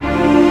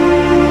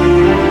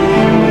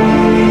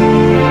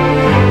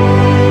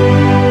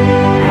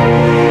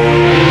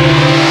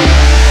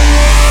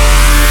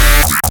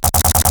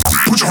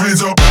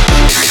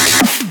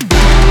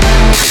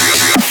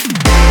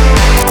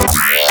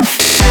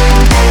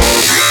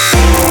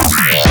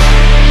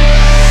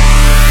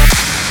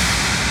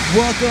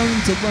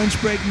Welcome to Lunch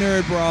Break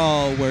Nerd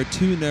Brawl, where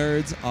two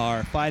nerds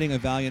are fighting a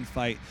valiant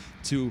fight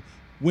to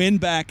win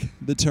back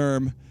the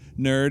term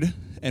nerd,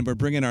 and we're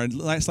bringing our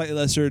slightly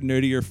lesser,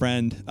 nerdier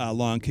friend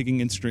along, kicking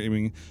and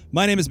streaming.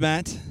 My name is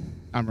Matt.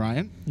 I'm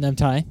Ryan. And I'm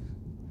Ty.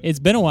 It's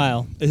been a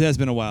while. It has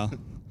been a while.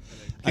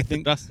 Kick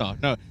the dust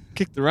off. No,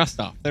 kick the rust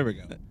off. There we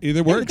go.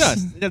 Either works.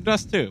 Dust. Yeah,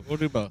 dust too. We'll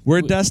do both.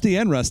 We're dusty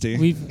and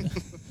rusty.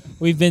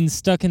 We've been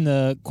stuck in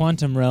the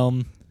quantum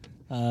realm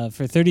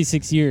for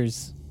 36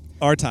 years.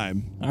 Our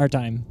time.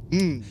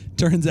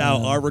 Turns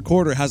out our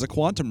recorder has a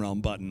quantum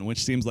realm button,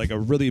 which seems like a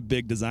really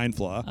big design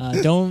flaw.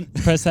 Don't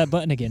press that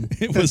button again.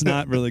 It was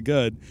not really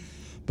good,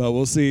 but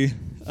we'll see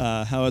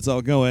how it's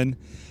all going.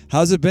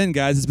 How's it been,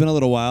 guys? It's been a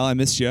little while. I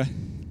missed you.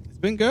 It's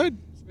been good.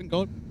 It's been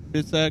good.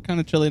 It's kind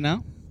of chilly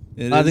now.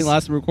 I think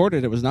last we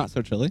recorded, it was not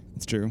so chilly.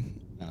 It's true.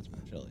 Now it's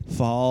more chilly.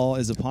 Fall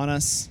is upon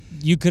us.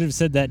 You could have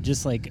said that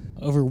just like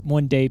over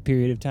 1 day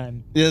period of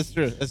time. Yeah, that's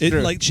true. That's It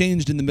true. like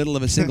changed in the middle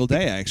of a single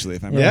day, actually,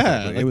 if I remember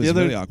correctly. like It was the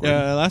other, really awkward.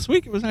 last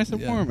week it was nice and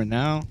Yeah. warm, and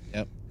now,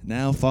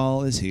 Now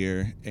fall is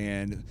here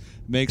and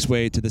makes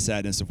way to the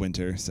sadness of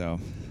winter. So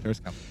there's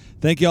coming.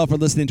 thank you all for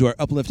listening to our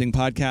uplifting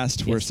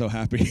podcast. Yes. We're so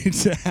happy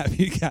to have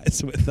you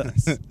guys with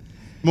us.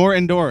 More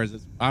indoors.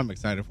 I'm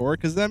excited for it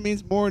because that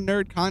means more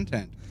nerd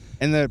content,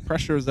 and the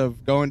pressures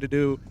of going to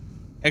do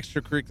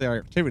extracurricular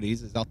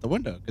activities is out the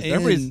window because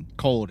everybody's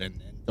cold and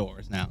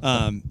indoors now.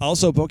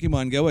 Also,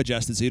 Pokemon Go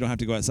adjusted so you don't have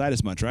to go outside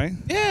as much, right?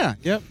 Yeah.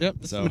 Yep. So-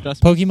 Some adjustments.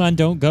 Pokemon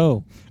don't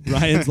go.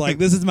 Ryan's like,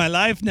 this is my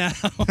life now.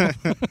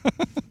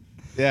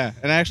 Yeah,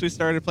 and I actually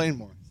started playing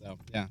more. So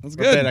yeah, That's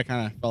for a good. bit, I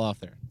kind of fell off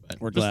there, but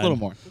We're just glad. a little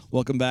more.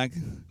 Welcome back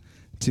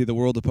to the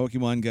world of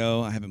Pokemon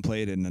Go. I haven't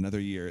played in another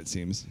year, it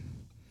seems.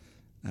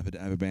 I've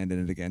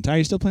abandoned it again. Ty,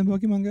 you still playing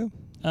Pokemon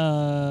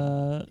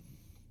Go?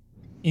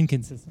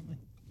 Inconsistently.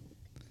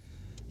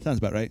 Sounds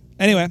about right.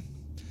 Anyway,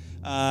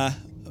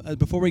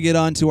 before we get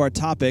on to our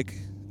topic,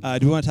 do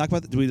we want to talk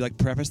about? Do we like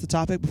preface the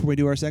topic before we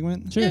do our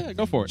segment? Sure. Yeah,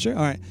 go for it. Sure.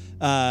 All right.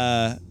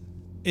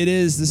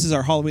 This is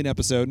our Halloween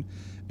episode,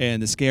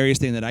 and the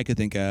scariest thing that I could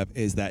think of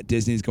is that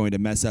Disney's going to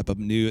mess up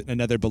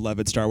another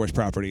beloved Star Wars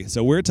property.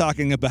 So we're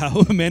talking about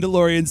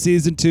Mandalorian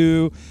season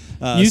 2.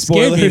 You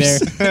scared me there.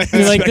 spoilers,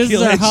 You're like, this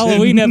is our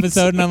Halloween speculations.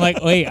 episode, and I'm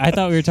like, wait, I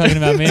thought we were talking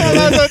about Yeah,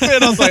 Mandalorian. that's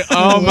it. I was like,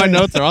 oh, my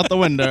notes are out the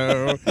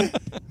window.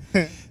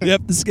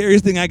 Yep, the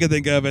scariest thing I could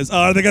think of is,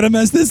 are they going to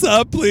mess this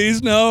up?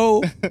 Please,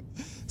 no.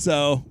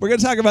 So we're going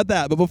to talk about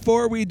that. But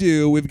before we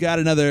do, we've got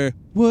another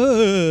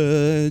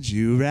Would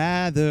You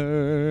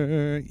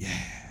Rather?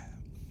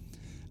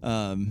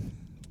 Yeah.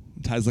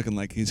 Ty's looking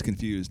like he's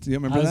confused. Do you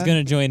remember I was that?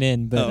 going to join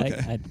in, but Oh, okay.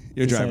 I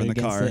You're driving the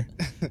decided car.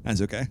 against it.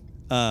 That's okay.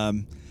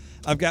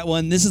 I've got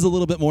one. This is a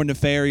little bit more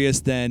nefarious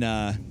than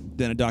a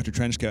Dr.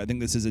 Trenchcoat. I think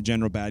this is a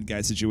general bad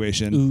guy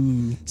situation.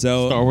 Ooh.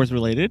 So Star Wars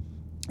related?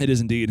 it is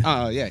indeed.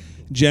 Oh, yeah.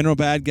 General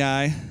bad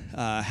guy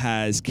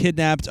has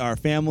kidnapped our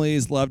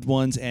families, loved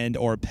ones, and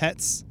or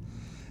pets,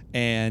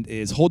 and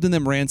is holding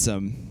them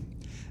ransom.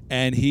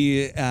 And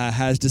he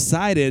has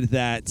decided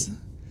that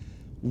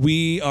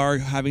we are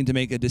having to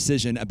make a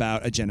decision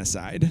about a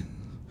genocide.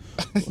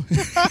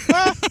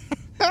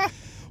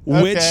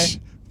 Which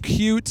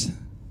cute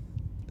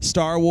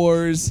Star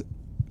Wars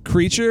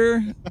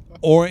creature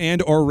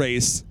or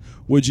race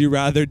would you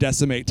rather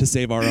decimate to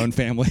save our own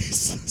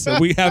families? So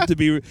we have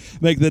to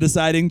make the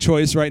deciding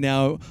choice right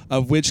now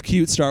of which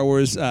cute Star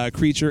Wars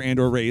creature and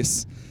or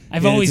race.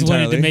 I've in always its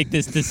wanted to entirety. make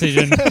this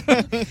decision.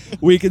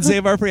 We can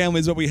save our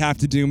families, but we have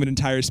to doom an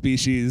entire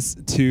species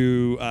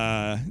to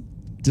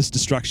just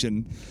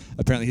destruction.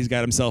 Apparently, he's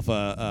got himself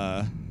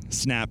a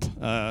snap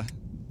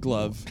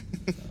glove.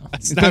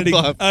 Snap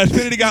glove.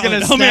 Infinity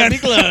Gauntlet. He's Oh, man.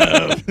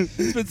 gonna snap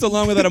It's been so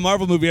long without a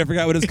Marvel movie, I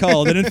forgot what it's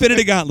called. An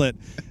Infinity Gauntlet.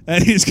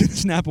 And he's going to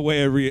snap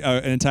away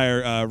an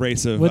entire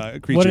race of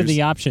creatures. What are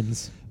the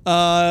options?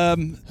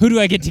 Who Who do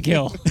I get to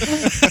kill?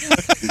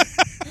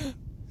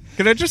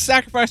 Could I just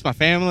sacrifice my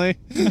family?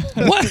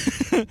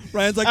 What?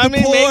 Ryan's like, I the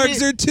mean, porgs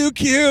maybe- are too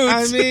cute.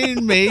 I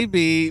mean,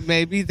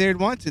 maybe they'd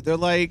want to. They're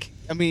like,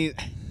 I mean,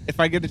 if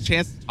I get a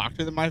chance to talk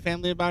to my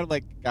family about it,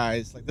 like,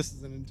 guys, like, this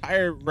is an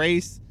entire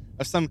race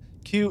of some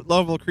cute,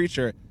 lovable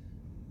creature.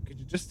 Could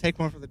you just take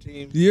one for the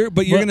team? You're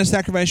What- going to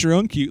sacrifice your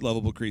own cute,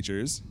 lovable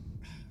creatures.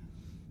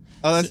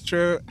 Oh, that's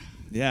true.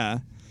 Yeah.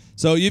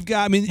 So you've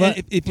got, I mean, Well,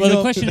 if you well, the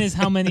know- question is,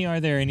 how many are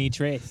there in each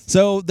race?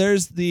 So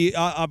there's the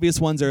obvious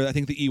ones are, I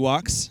think, the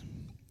Ewoks.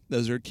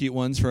 Those are cute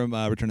ones from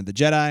Return of the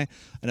Jedi.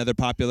 Another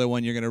popular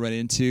one you're going to run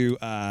into,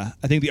 I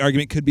think the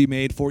argument could be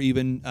made for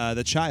even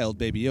the child,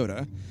 Baby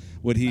Yoda.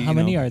 Would he? How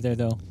many are there,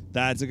 though?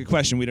 That's a good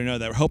question. We don't know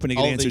that. We're hoping to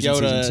get All the answers in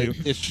season 2.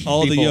 Yoda-ish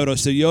All the people. Yoda.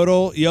 So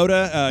Yoda.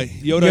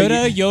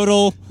 Yoda,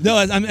 Yodel, No,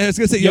 I was going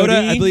to say Yoda.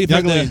 Yodi? I believe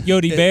Youngling.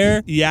 Yodi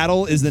Bear.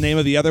 Yaddle is the name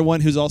of the other one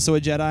who's also a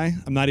Jedi.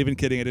 I'm not even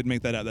kidding. I didn't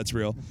make that up. That's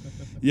real.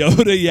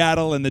 Yoda,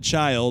 Yaddle, and the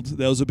child.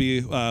 Those will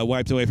be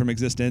wiped away from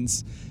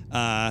existence.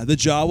 The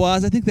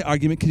Jawas, I think the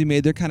argument could be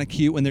made. They're kind of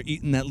cute when they're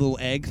eating that little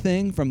egg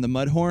thing from the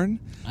Mudhorn.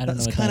 I don't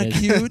know That's what kind that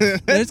of is.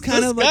 cute. It's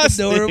kind of like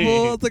Disgusting.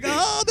 adorable. It's like,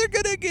 oh, they're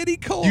gonna get E.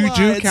 coli. You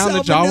do It's count the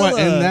Jawa salmonella.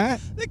 in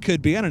that? It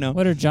could be. I don't know.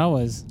 What are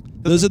Jawas?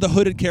 Those are the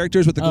hooded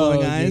characters with the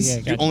glowing eyes. Yeah,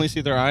 You gotcha. only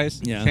see their eyes.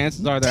 Yeah.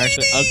 Chances are they're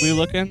actually ugly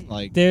looking.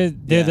 Like They're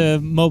Yeah. the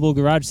mobile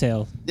garage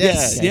sale.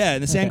 Yes, Yeah. yeah,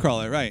 and the Okay.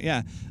 Sandcrawler, right?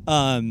 Yeah.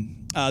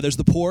 There's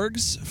the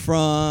Porgs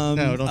from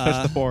no, don't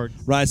touch the porgs.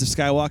 Rise of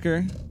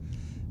Skywalker.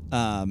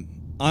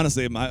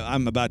 Honestly,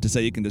 I'm about to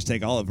say you can just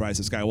take all of Rise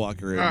of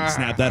Skywalker and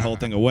snap that whole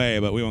thing away,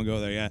 but we won't go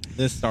there yet.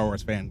 This Star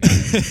Wars fan guy.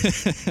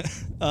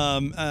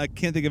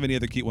 Can't think of any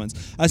other cute ones.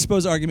 I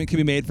suppose argument could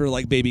be made for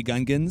like baby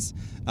Gungans.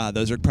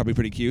 Those are probably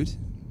pretty cute.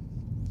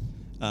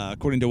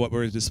 According to what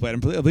we're displayed, I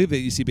believe that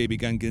you see baby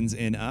Gungans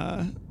in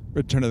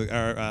Return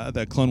of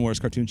the Clone Wars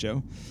cartoon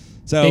show.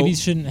 So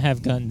Babies shouldn't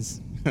have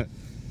guns.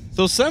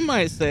 So some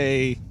might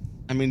say,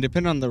 I mean,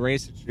 depending on the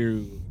race that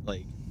you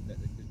like, that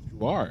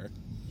you are,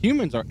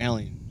 humans are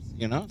aliens,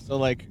 you know. So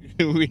like,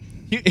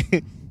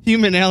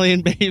 human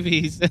alien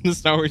babies in the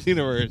Star Wars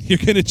universe you're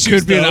gonna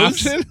choose could be an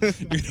those? option.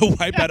 You're gonna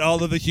wipe out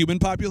all of the human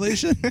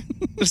population?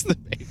 Just the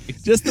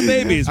babies. Just the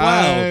babies.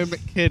 Wow. I'm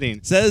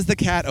kidding. Says the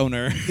cat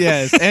owner.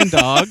 Yes, and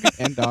dog,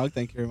 and dog.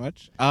 Thank you very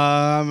much.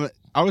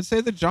 I would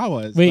say the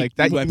Jawas. Wait, like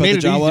that you wipe out made the it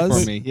easy Jawas?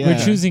 for me. Yeah.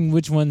 We're choosing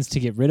which ones to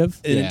get rid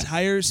of. An Yeah.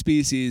 entire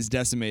species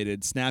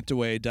decimated, snapped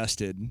away,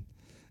 dusted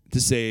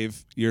to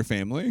save your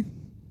family.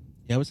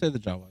 Yeah, I would say the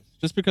Jawas,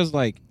 just because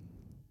like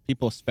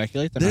people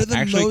speculate They're not the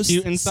actually most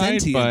cute inside,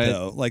 sentient, but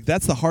though. Like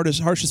that's the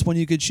harshest one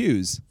you could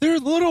choose. they're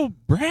little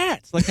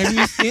brats. Like, have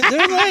you seen?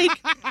 They're like,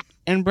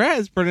 and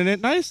Brad's putting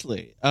it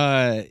nicely.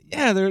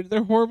 Yeah,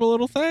 they're horrible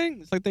little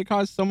things. Like they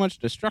cause so much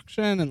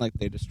destruction and like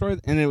they destroy.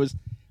 And it was,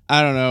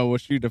 I don't know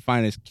what you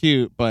define as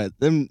cute, but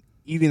them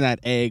eating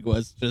that egg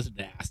was just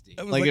nasty.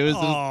 I was Like it was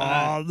just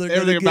 "Aw, they're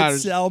everything gonna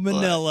get about it.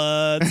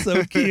 salmonella. It's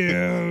so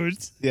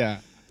cute. Yeah,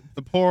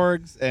 the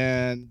Porgs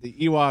and the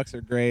Ewoks are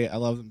great. I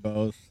love them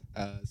both.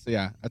 So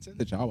yeah, I'd say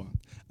the Jawa.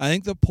 I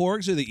think the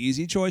Porgs are the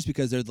easy choice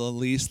because they're the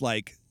least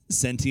like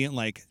sentient,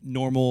 like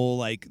normal,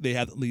 like they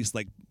have at least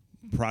like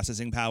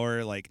processing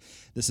power. Like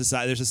there's a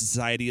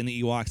society in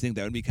the Ewoks. I think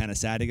that would be kind of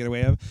sad to get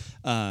away of.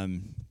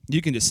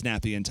 You can just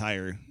snap the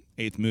entire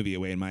 8th movie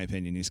away, in my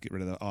opinion. You just get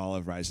rid of all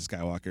of Rise of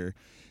Skywalker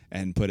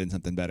and put in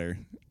something better.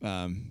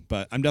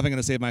 But I'm definitely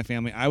gonna save my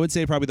family. I would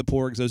say probably the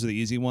Porgs. Those are the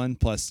easy one.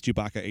 Plus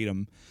Chewbacca ate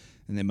them,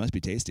 and they must be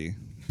tasty.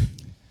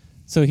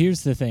 So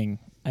here's the thing.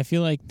 I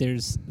feel like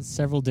there's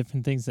several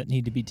different things that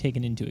need to be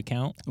taken into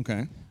account.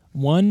 Okay.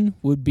 One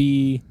would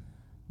be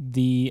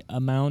the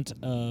amount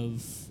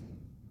of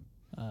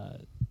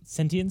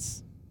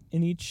sentience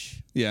in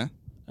each Yeah.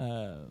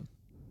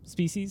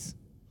 species.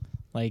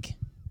 Like,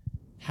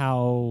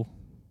 how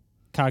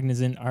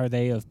cognizant are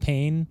they of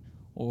pain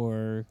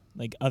or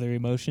like other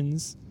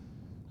emotions?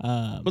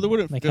 But they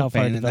wouldn't like feel how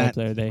far pain in that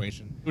developed are they?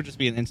 situation. It would just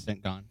be an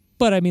instant gone.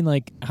 But I mean,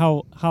 like,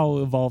 how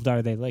evolved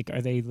are they? Like,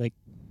 are they like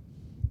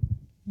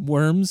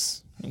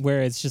worms,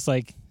 where it's just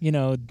like, you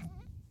know,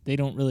 they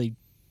don't really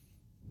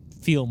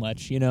feel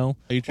much, you know,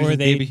 Are you or choosing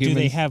they baby do they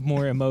humans? have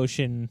more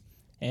emotion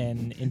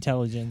and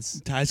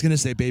intelligence? Ty's gonna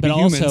say baby But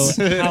humans.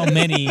 also,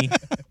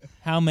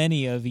 how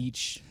many of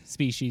each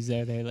species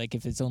are there? Like,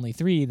 if it's only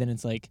 3, then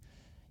it's like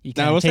you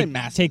No, I kind would of say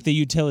massive. take the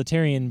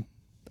utilitarian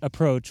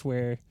approach,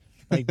 where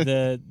like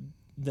the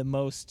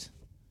most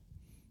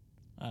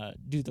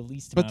do the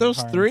least. But amount those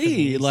of harm for the 3,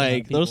 least amount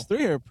like of those people.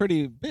 3 are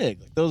pretty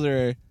big. Like those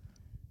are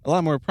a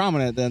lot more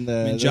prominent than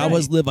the. I mean, the-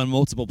 Jawas live on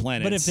multiple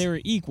planets. But if they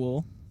were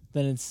equal,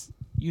 then it's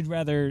you'd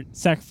rather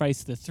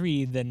sacrifice the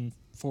 3 than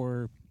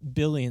for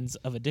billions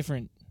of a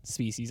different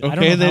species. I don't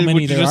Okay, know how then many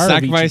would you there just are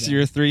of each of sacrifice them.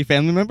 your 3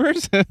 family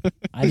members?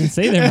 I didn't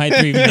say they're my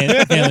 3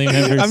 family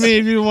members. I mean,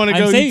 if you want to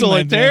I'm go saving my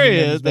family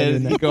utilitarian, members better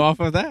then than you that. go off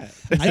of that.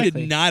 I Exactly.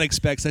 did not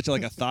expect such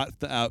a thought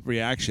out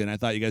reaction. I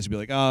thought you guys would be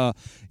like, "Oh,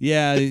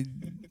 yeah,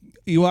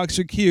 Ewoks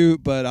are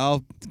cute, but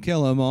I'll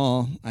kill them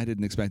all." I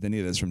didn't expect any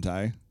of this from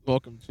Ty.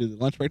 Welcome to the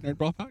Lunch Break Nerd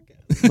Brawl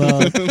podcast. Well,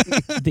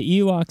 the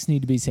Ewoks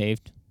need to be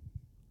saved,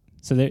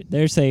 so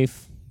they're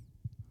safe.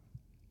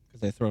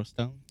 Because they throw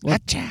stones. Well,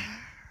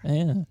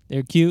 yeah,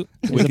 they're cute.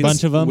 There's a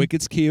bunch of them,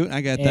 Wicked's cute.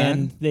 I got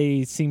and that.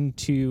 they seem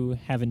to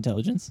have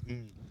intelligence.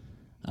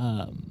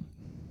 I'm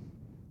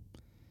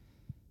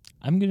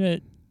gonna.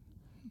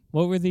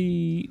 What were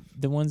the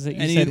ones that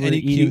you said were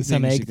eating cute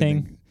some things egg you can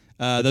thing? think.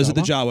 Those are the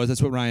Jawas.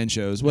 That's what Ryan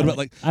shows. What about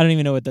like? I don't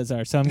even know what those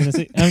are, so I'm gonna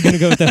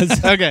go with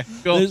those. Okay,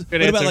 cool. What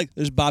Good about answer. like?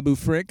 There's Babu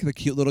Frick, the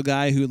cute little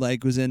guy who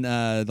was in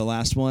the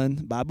last one.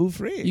 Babu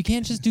Frick. You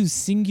can't just do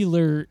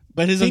singular.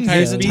 But his Things entire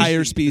His though.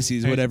 entire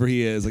species, whatever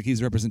he is, like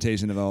he's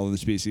representation of all of the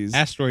species.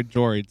 Asteroid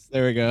droids.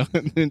 There we go.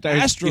 The entire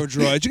Astro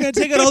droids. You're gonna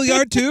take out all the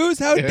R2s?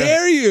 How Yeah.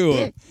 dare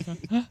you?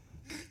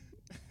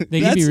 They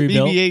can be That's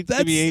rebuilt. BB-8,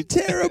 That's BB-8.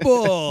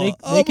 terrible. They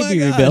oh could my be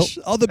gosh. rebuilt.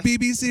 All the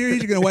BB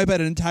series, you're gonna wipe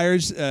out an entire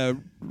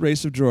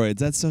race of droids.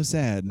 That's so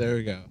sad. There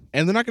we go.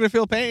 And they're not going to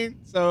feel pain,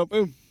 so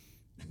boom.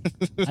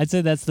 I'd say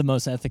that's the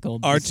most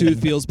ethical. R2 decision.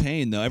 feels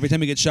pain though. Every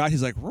time he gets shot,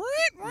 he's like, Yeah,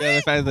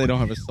 the fact that they don't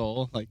have a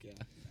soul, like, yeah.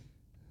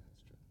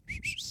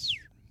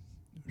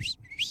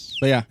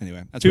 But yeah,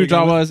 Anyway, that's 2 where you're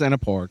going Jawas and a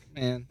Porg.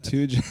 Man, with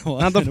 2 Jawas.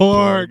 not the and a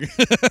Porg.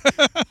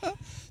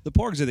 The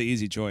Porgs are the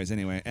easy choice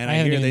anyway, and I I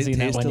haven't hear even they seen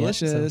that taste one yet,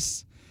 so-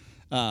 delicious.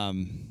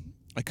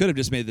 I could have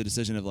just made the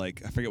decision of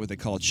like I forget what they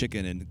call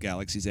chicken in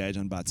Galaxy's Edge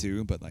on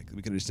Batu, but like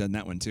we could have just done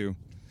that one too.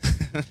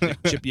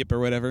 Chip Yip or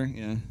whatever.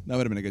 Yeah, that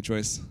would have been a good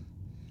choice.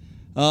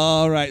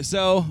 All right,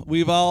 so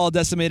we've all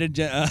decimated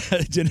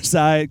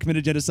genocide,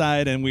 committed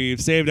genocide, and we've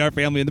saved our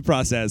family in the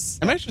process.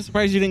 I'm actually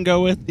surprised you didn't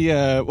go with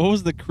the what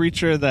was the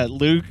creature that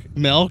Luke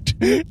milked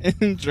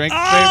and drank?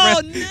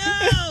 Oh straight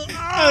no!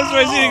 I was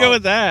surprised you didn't go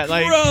with that.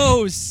 Like,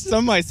 gross.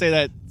 some might say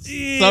that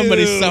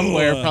somebody Ew.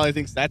 somewhere probably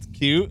thinks that's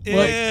cute.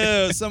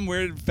 Ew, some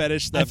weird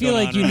fetish stuff. I feel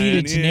going like on, you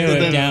needed Ryan. to narrow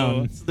it Ew.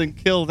 down. So then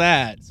kill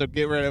that. So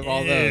get rid of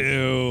all those.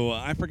 Ew.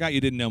 I forgot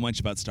you didn't know much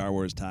about Star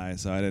Wars, Ty,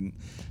 so I didn't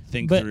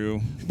think But-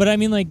 through. But I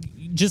mean, like,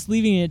 just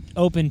leaving it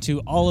open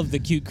to all of the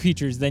cute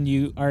creatures, then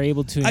you are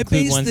able to I include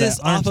based ones this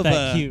that aren't off of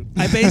that a. cute.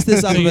 I based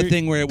this off So of a you're-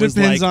 thing where it was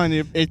Depends like. on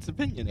your, it's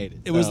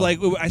opinionated. It was so. like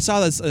I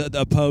saw this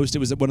a post. It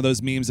was one of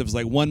those memes. It was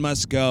like one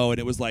must go, and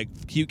it was like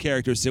cute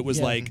characters. It was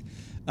Yeah. like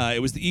it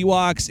was the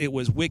Ewoks. It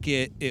was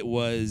Wicket. It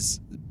was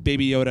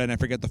Baby Yoda, and I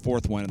forget the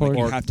fourth one. Like you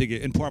Porg. have to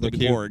get and probably The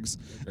the cute. Porgs.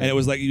 And it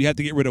was like you have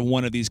to get rid of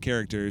one of these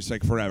characters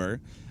like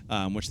forever.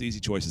 Which the easy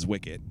choice is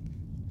Wicket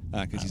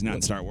because he's not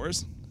in Star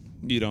Wars.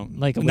 You don't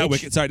Like a not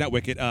witch? Wicket. Sorry, not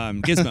Wicket.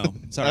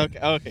 Gizmo. Sorry.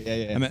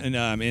 okay, yeah. I meant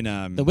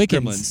in The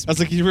Wickens. Gremlins. I was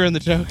like, you ruined the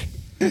joke.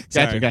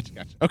 Sorry. Gotcha.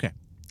 Okay.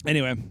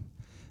 Anyway,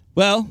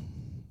 well,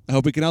 I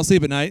hope we can all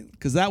sleep at night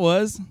because that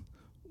was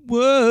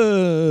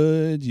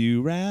Would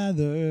You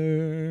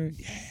Rather?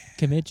 Yeah.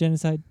 Commit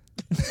genocide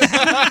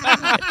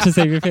to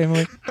save your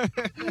family.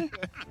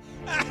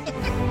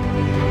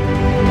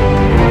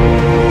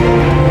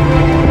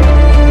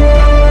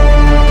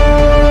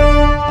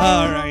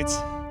 All right.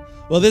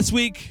 Well, this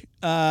week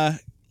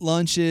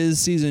launches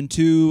season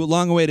 2,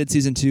 long-awaited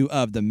season 2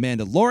 of The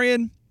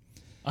Mandalorian.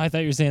 I thought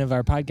you were saying of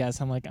our podcast.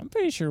 I'm like, I'm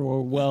pretty sure we're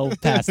well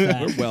past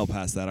that. We're well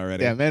past that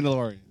already. Yeah,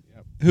 Mandalorian.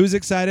 Yep. Who's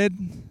excited?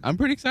 I'm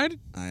pretty excited.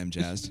 I am It's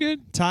jazzed.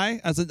 good. Ty,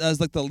 as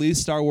like the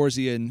least Star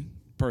Warsian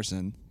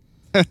person.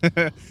 That's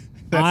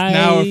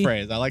now a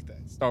phrase. I like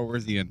that. Star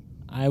Warsian.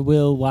 I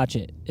will watch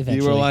it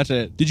eventually. You will watch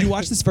it. Did you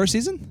watch this first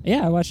season?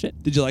 Yeah, I watched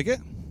it. Did you like it?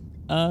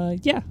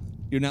 Yeah.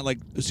 You're not like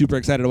super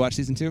excited to watch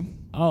season 2?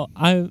 Oh,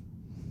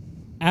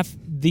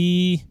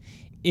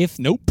 if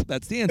Nope,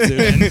 that's the answer.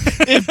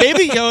 If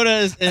Baby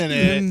Yoda is in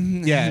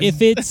it, yeah.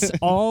 if it's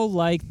all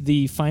like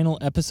the final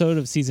episode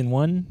of season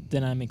 1,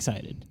 then I'm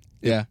excited.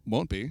 yeah.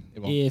 Won't be. It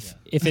won't- If yeah.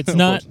 if it's Of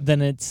not, course.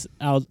 then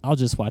I'll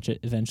just watch it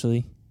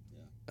eventually.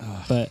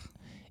 But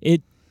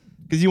it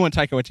Because you want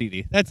Taika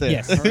Waititi. That's it.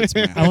 yes, Hurts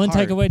my I want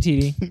heart. Taika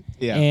Waititi,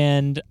 Yeah.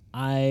 and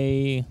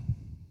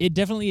it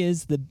definitely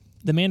is the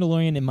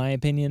Mandalorian, in my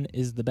opinion,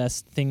 is the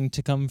best thing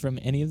to come from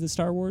any of the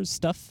Star Wars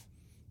stuff.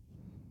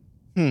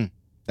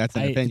 That's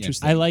an I- opinion.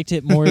 Interesting. I liked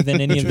it more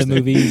than any of the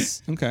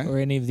movies Okay. or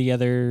any of the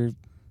other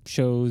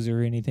shows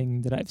or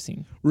anything that I've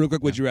seen. Real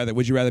quick, would you rather?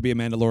 Would you rather be a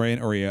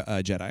Mandalorian or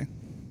a Jedi?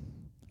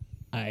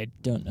 I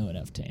don't know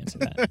enough to answer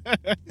that.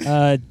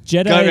 Gut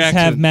Jedis reaction.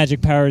 have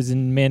magic powers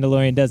and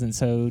Mandalorian doesn't,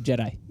 so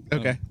Jedi.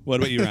 Okay. What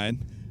about you, Ryan?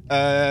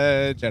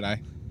 Jedi.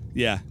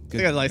 Yeah.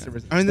 They got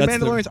lightsabers. I mean, the That's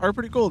the- Mandalorians are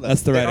pretty cool, though.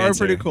 That's the right They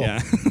answer. are pretty cool.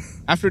 Yeah.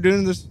 After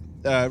doing this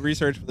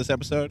research for this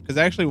episode, because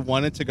I actually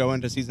wanted to go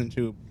into season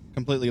 2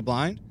 completely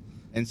blind,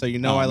 and so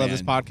Oh, I love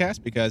this man.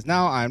 podcast because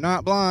now I'm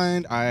not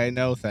blind. I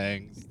know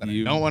things that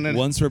You I don't want to know.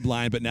 once were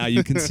blind, but now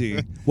you can see.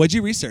 What'd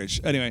you research?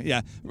 Anyway,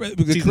 yeah. The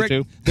Season correct,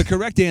 2. the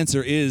correct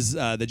answer is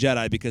the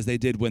Jedi because they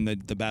did win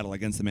the battle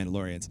against the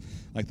Mandalorians,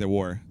 like their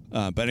war.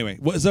 But anyway,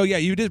 so yeah,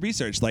 you did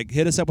research. Like,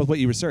 hit us up with what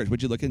you researched.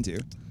 What'd you look into?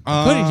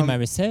 According to my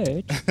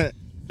research,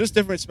 just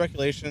different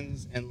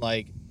speculations and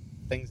like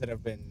things that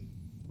have been.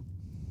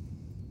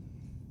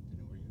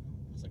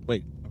 It's like,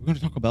 wait, are we going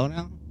to Taco Bell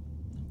now?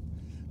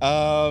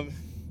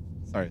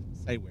 Sorry,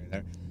 segue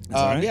there.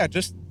 That's all right. Yeah,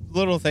 just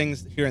little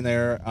things here and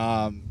there.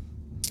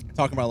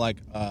 Talking about like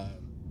the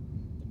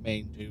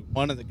main dude,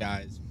 one of the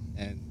guys,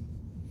 and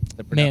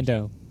the production.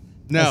 Mando.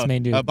 No, That's the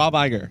main dude. Bob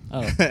Iger.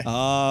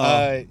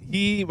 Oh,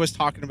 He was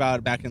talking about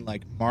it back in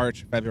like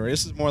March, February.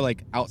 This is more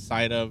like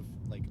outside of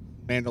like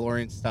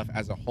Mandalorian stuff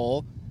as a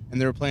whole and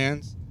their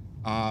plans.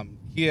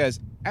 He has,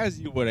 as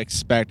you would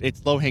expect,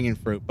 it's low hanging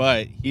fruit,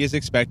 but he is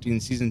expecting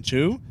season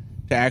 2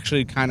 to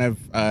actually kind of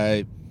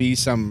be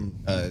some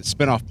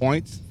spin-off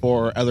points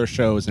for other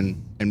shows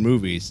and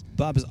movies.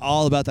 Bob is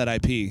all about that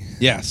IP.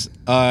 Yes.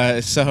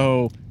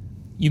 So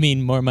you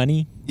mean more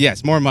money?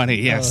 yes, more money.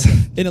 Yes. okay.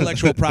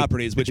 Intellectual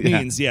properties, which Yeah.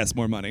 means yes,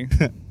 more money.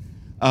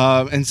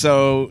 And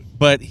so,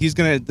 but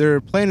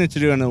they're planning to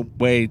do it in a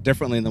way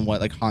differently than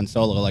what like Han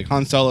Solo. Like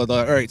Han Solo,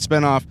 all right,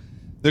 spinoff.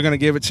 They're gonna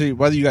give it to you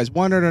whether you guys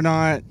want it or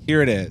not.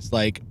 Here it is.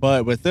 Like,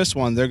 but with this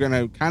one, they're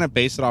gonna kind of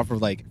base it off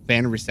of like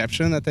fan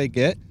reception that they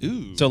get.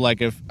 Ooh. So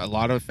like, if a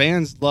lot of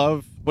fans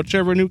love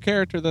whichever new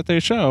character that they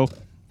show,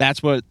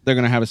 that's what they're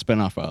gonna have a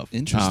spinoff of.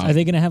 Interesting. Are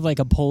they going to have like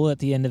a poll at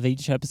the end of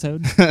each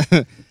episode?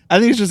 I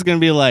think it's just gonna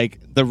be like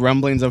the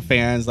rumblings of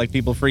fans, like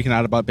people freaking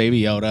out about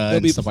Baby Yoda There'll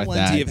and be stuff like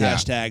that. plenty of Yeah.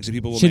 hashtags that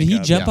people will Should make he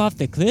up. jump yeah. off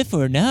the cliff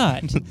or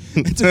not?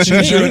 It's a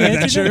choose-your-own Yeah,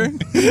 adventure.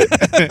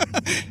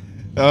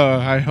 Oh,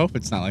 I hope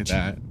it's not like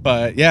that.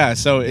 But yeah,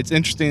 so it's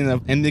interesting,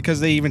 and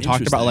because they even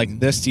talked about like Interesting.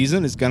 this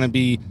season is going to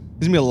be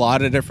there's gonna be a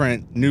lot of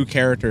different new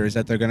characters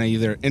that they're gonna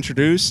either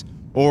introduce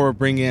or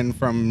bring in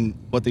from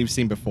what they've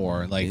seen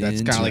before. Like that's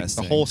kind of like the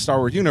Interesting. whole Star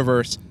Wars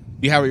universe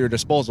you have at your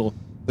disposal.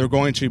 They're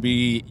going to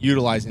be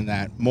utilizing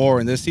that more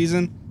in this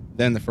season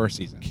than the first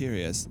season.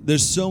 Curious.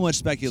 There's so much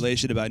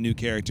speculation about new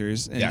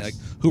characters and Yes. like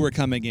who are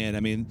coming in. I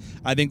mean,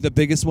 I think the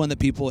biggest one that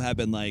people have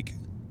been like,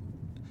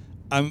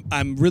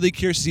 I'm really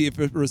curious to see if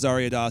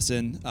Rosario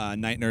Dawson,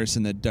 Night Nurse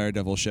in the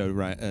Daredevil show,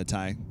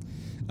 Ty,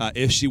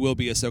 if she will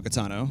be Ahsoka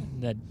Tano.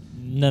 That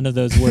none of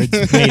those words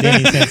made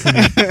any sense to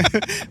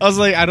me. I was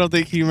like, I don't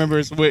think he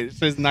remembers which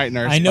his Night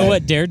Nurse. I know but-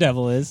 what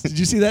Daredevil is. Did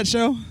you see that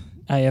show?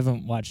 I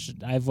haven't watched.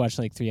 I've watched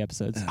like 3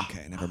 episodes.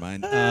 Okay, never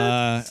mind.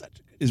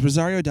 Is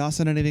Rosario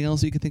Dawson anything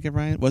else you could think of,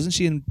 Ryan? Wasn't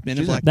she in Men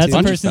in She's Black a That's 2? the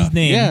bunch of person's stuff.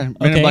 name. Yeah, Men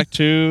Okay. in Black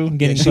 2. I'm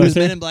getting She was closer.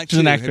 Men in Black 2. She's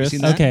an Have you actress.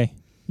 seen that? Okay.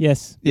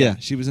 Yes. Yeah.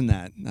 She was in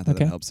that. Not that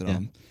Okay. that helps at Yeah.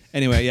 all.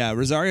 Anyway, yeah,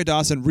 Rosario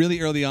Dawson,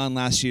 really early on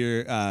last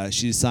year,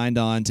 she signed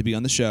on to be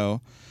on the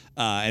show.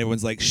 And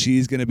everyone's like,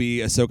 she's going to be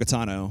Ahsoka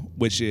Tano,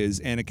 which is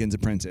Anakin's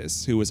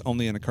apprentice, who was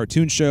only in a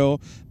cartoon show,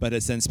 but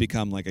has since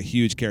become like a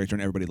huge character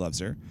and everybody loves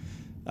her.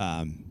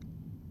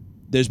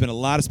 There's been a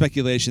lot of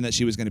speculation that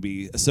she was going to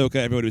be Ahsoka.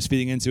 Everybody was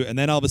feeding into it. And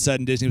then all of a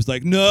sudden, Disney was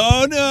like,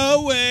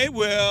 no, wait,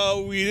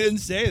 well, we didn't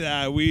say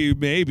that. We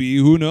maybe,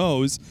 who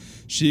knows?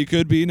 She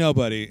could be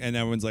nobody. And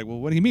everyone's like, well,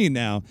 what do you mean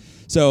now?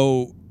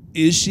 So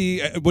is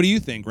she, what do you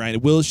think, Ryan?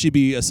 Will she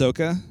be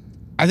Ahsoka?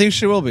 I think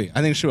she will be.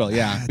 I think she will.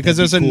 Yeah, That'd because be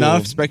there's cool.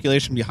 enough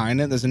speculation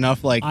behind it. There's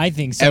enough like I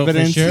think so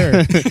evidence. for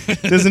sure.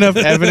 There's enough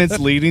evidence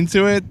leading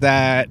to it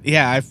that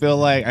I feel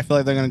like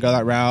they're gonna go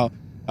that route.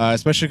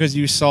 Especially because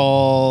you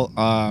saw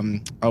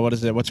what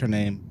is it? What's her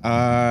name?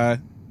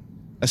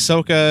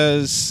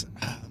 Ahsoka's.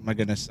 Oh, my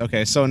goodness.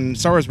 Okay, so in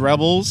Star Wars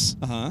Rebels,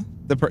 Uh-huh.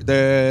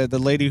 the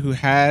lady who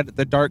had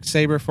the dark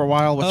saber for a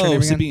while. What's her name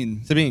again?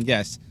 Sabine. Sabine.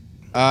 Yes.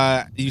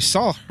 You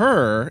saw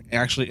her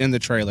actually in the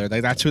trailer.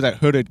 Like that's who that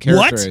hooded character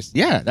What? is.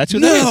 Yeah, that's who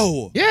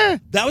No! that is. Yeah.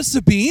 That was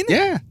Sabine?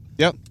 Yeah.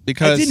 Yep. I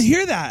Because didn't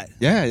hear that.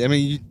 Yeah, I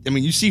mean,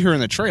 you see her in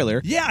the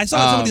trailer. Yeah, I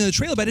saw something in the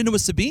trailer, but I didn't know it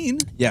was Sabine.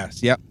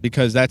 Yes. Yep.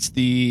 Because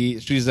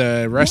she's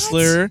a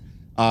wrestler,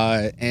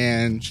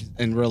 and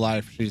in real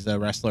life she's a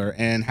wrestler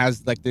and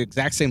has like the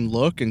exact same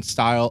look and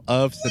style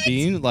of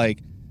Sabine, like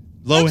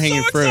low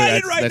hanging so fruit. excited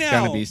That's, right that's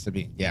now. gonna be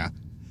Sabine. Yeah.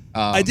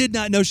 I did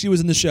not know she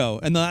was in the show.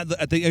 And I'm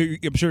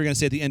sure you're going to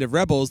say at the end of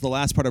Rebels, the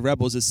last part of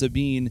Rebels is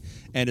Sabine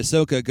and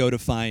Ahsoka go to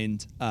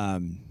find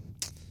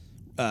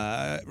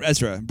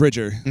Ezra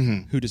Bridger,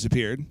 Mm-hmm. who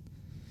disappeared.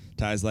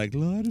 Ty's like,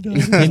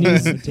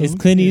 Is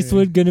Clint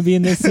Eastwood going to be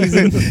in this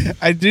season?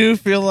 I do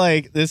feel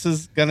like this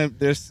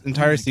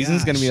entire my season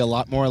is gonna gosh. be a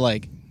lot more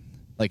like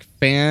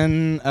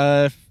fan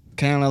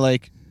kind of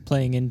like.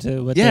 Playing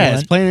into what Yeah, they it's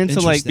want? playing into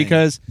like Interesting.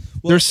 because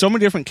Well- there's so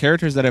many different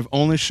characters that have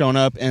only shown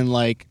up in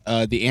like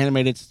the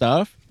animated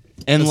stuff,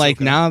 and like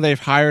Ahsoka. now they've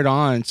hired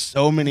on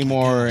so many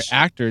more gosh.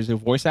 actors and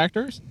voice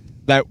actors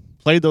that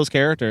played those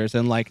characters,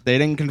 and like they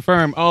didn't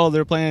confirm, oh,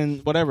 they're playing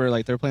whatever,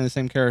 like they're playing the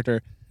same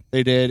character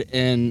they did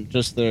in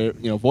just the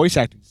voice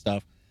acting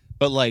stuff,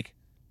 but like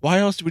why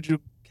else would you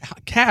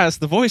cast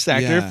the voice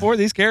actor Yeah. for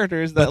these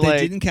characters that But they like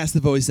didn't cast the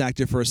voice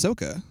actor for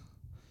Ahsoka.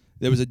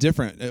 There was a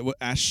different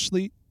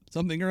Ashley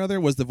something or other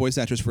was the voice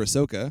actress for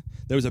Ahsoka.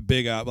 There was a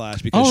big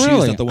outlash because Oh, she's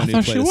really? not the one I who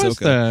thought played she was Ahsoka.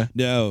 the-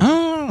 No.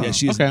 Oh, Yeah,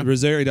 she's okay.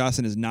 Rosario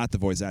Dawson is not the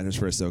voice actress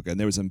for Ahsoka, and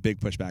there was some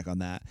big pushback on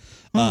that.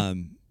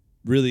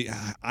 Really,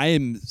 I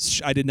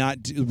did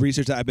not do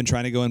research that. I've been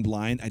trying to go in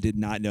blind. I did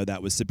not know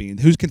that was Sabine.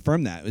 Who's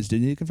confirmed that?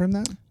 Did you confirm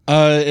that?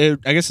 I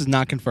guess it's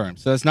not confirmed,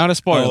 so it's not a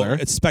spoiler.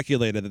 Oh, it's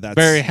speculated that that's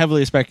Very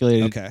heavily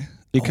speculated. okay.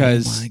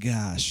 Because oh my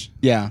gosh,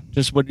 yeah,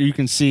 just what you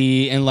can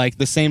see in like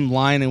the same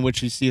line in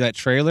which you see that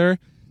trailer,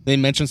 they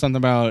mentioned something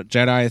about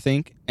Jedi, I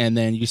think, and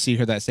then you see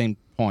her that same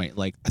point.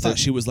 Like I thought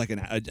she was like an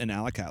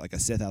Alacat, like a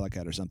Sith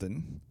Alacat or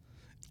something.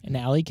 An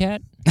alley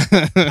cat?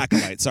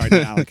 Acolyte. Sorry,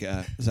 not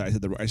Alacat. Sorry,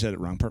 I said it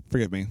wrong.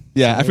 Forgive me.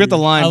 yeah, I forget the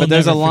line, I'll but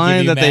there's a never forgive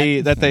line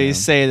you, that they Yeah.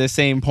 say at the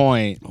same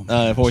point, Oh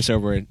my gosh.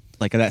 voiceover,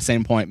 like at that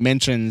same point,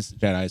 mentions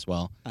Jedi as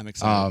well. I'm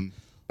excited.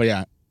 But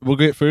yeah, we'll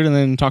get food and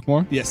then talk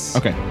more. Yes.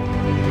 Okay.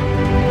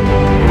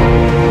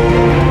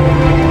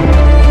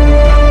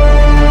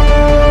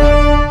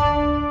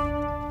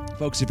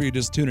 Folks, if you're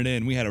just tuning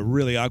in, we had a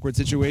really awkward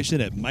situation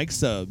at Mike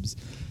Subs.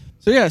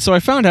 So I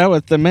found out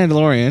with The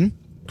Mandalorian,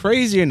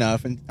 crazy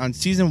enough, on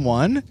season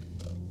 1,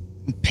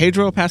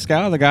 Pedro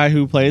Pascal, the guy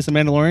who plays the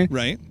Mandalorian,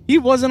 Right? he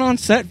wasn't on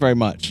set very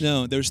much.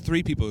 No, there's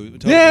 3 people. Who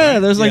totally, Yeah, right?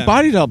 there's like Yeah.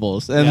 body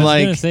doubles and I was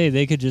like going to say,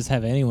 they could just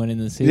have anyone in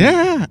the suit.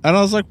 yeah, and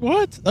I was like,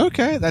 what?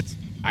 Okay,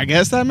 I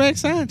guess that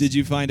makes sense. Did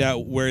you find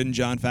out when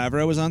Jon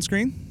Favreau was on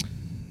screen?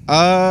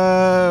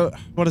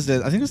 What is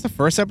it? I think it's the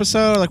first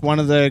episode, like one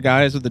of the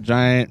guys with the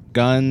giant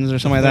guns or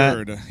something like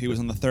Third. He was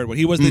on the third one.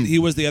 He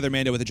was the other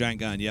Mando with a giant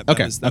gun. Yep.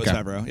 Okay, That was okay.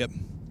 Favreau. Yep.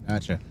 that.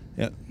 Gotcha.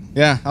 Yep.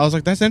 Yeah, I was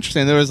like, that's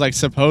interesting. There was like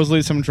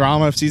supposedly some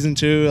drama of season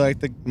 2, like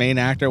the main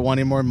actor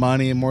wanting more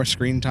money and more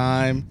screen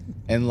time,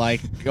 and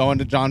like going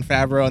to Jon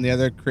Favreau and the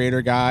other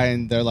creator guy,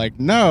 and they're like,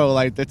 no,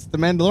 like that's the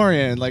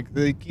Mandalorian. Like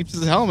he keeps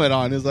his helmet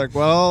on. He's like,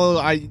 well,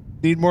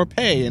 need more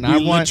pay, and We I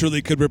want.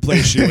 literally could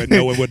replace you, and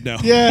no one would know.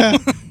 Yeah.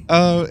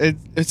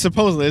 It's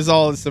supposedly it's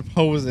all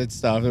supposed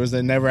stuff.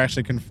 It never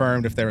actually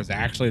confirmed if there was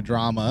actually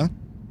drama,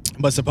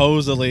 but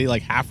supposedly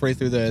like halfway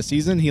through the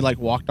season, he like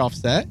walked off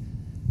set,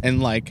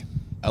 and like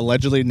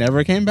allegedly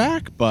never came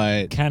back.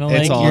 But Kind of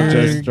it's like all your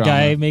just drama.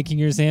 guy making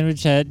your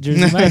sandwich at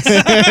Jersey Mike's.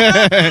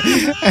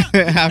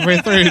 Halfway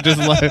through, just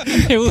like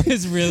It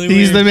was really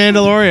he's weird. the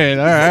Mandalorian.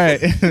 All right.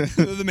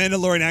 The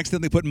Mandalorian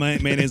accidentally put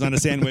mayonnaise on a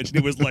sandwich, and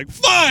he was like,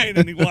 "Fine,"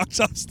 and he walks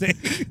off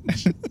stage.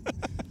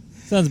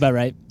 Sounds about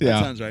right. Yeah.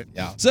 That sounds right.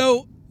 Yeah.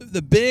 So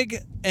the big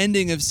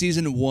ending of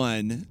season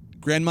 1,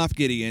 Grand Moff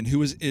Gideon, who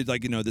was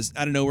like this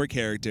out of nowhere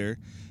character,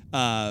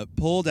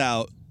 pulled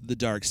out the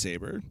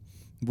Darksaber,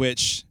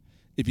 which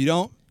if you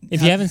don't.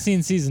 If you haven't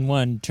seen season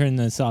 1, turn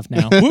this off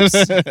now. Whoops.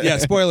 Yeah,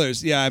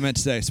 spoilers. Yeah, I meant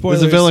to say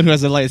spoilers. There's a villain who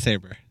has a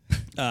lightsaber. He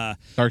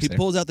Darksaber.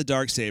 pulls out the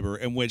Darksaber,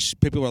 in which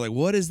people are like,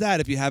 "What is that?"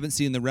 If you haven't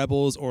seen the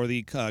Rebels or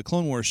the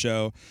Clone Wars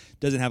show,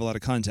 doesn't have a lot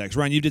of context.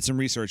 Ryan, you did some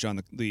research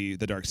on the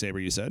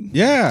Darksaber. You said,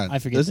 Yeah, I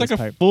forget There's like this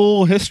a part.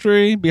 full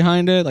history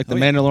behind it. Like the Oh,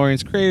 yeah.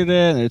 Mandalorians created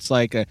it, and it's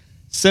like a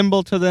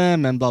symbol to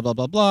them, and blah blah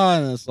blah blah.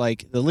 And it's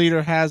like the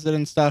leader has it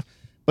and stuff.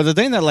 But the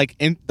thing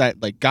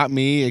that got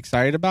me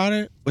excited about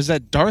it was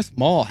that Darth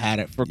Maul had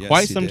it for Yes,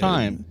 quite he some did.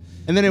 time,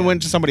 and then it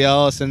went to somebody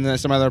else, and then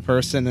some other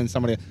person, and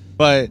somebody.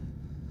 But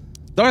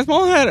Darth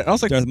Maul had it. I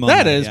was like, Darth Maul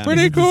that had it, is yeah.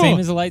 pretty Is it cool. the same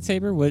as a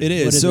lightsaber? What It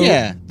is. What So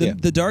Yeah, the yeah.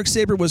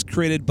 Darksaber was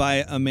created by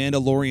a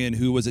Mandalorian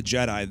who was a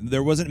Jedi.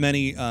 There wasn't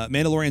many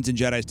Mandalorians and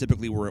Jedis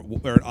typically were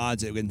at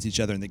odds against each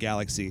other in the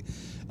galaxy.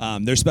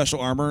 Their special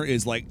armor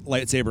is like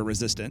lightsaber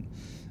resistant.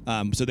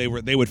 So they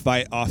would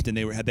fight often.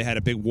 They had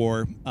a big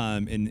war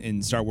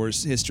in Star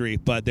Wars history.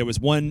 But there was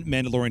one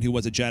Mandalorian who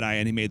was a Jedi,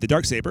 and he made the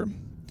Darksaber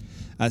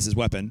as his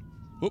weapon.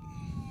 Whoop.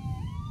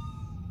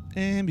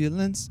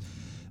 Ambulance.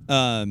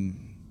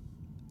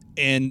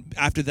 And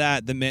after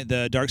that, the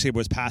Darksaber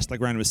was passed, like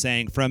Ryan was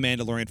saying, from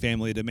Mandalorian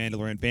family to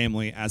Mandalorian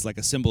family as like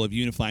a symbol of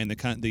unifying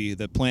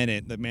the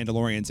planet, the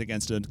Mandalorians,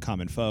 against a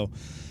common foe.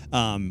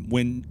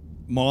 When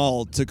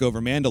Maul took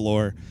over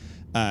Mandalore,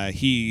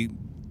 he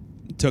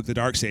took the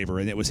Darksaber,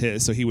 and it was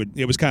his. So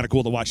it was kind of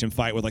cool to watch him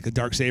fight with like the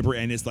Darksaber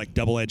and his like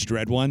double-edged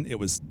red one. It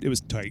was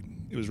tight.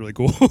 It was really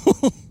cool.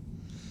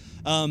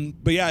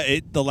 But yeah,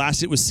 the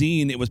last it was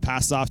seen, it was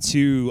passed off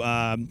to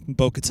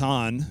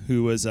Bo-Katan,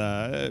 who was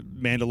a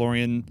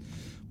Mandalorian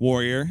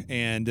warrior,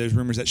 and there's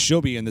rumors that she'll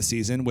be in the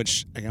season,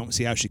 which I don't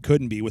see how she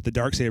couldn't be. With the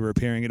Darksaber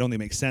appearing, it only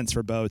makes sense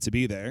for Bo to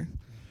be there.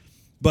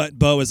 But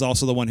Bo is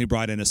also the one who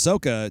brought in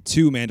Ahsoka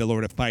to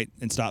Mandalore to fight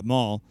and stop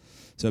Maul,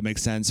 so it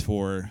makes sense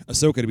for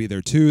Ahsoka to be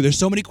there too. There's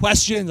so many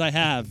questions I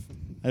have.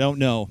 I don't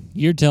know.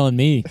 You're telling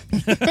me.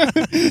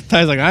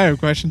 Ty's like, I have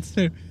questions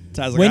too.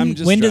 Ty's like, I'm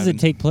just when does driving.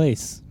 it take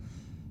place?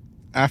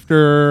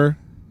 After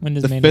When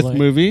does the Mandalorian, fifth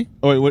movie.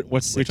 Oh wait,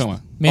 what's what are you talking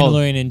about?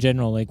 Mandalorian in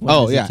general, like when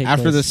Oh does yeah, it take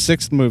after the place?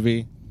 sixth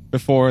movie,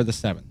 before the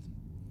seventh.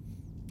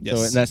 Yes.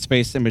 So that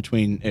space in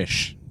between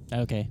ish.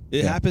 Okay.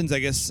 It Yeah. happens, I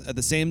guess, at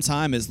the same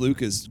time as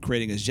Luke is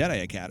creating his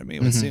Jedi Academy. I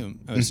would assume.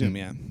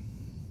 Yeah.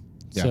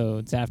 Yeah. So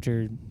it's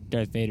after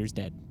Darth Vader's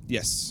dead.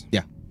 Yes.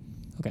 Yeah.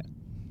 Okay.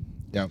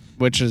 Yeah,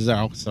 which is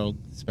also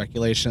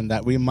speculation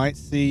that we might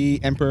see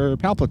Emperor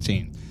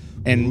Palpatine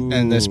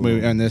in this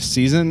movie in this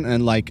season,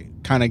 and like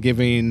kind of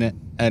giving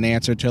an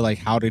answer to like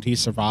how did he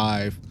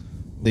survive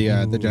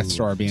the Death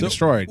Star being So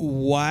destroyed.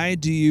 Why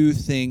do you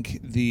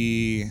think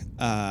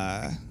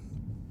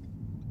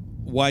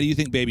why do you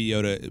think Baby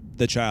Yoda,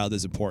 the child,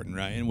 is important,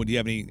 right? And would you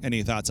have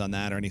any thoughts on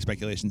that or any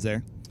speculations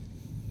there?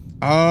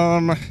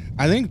 I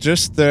think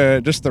just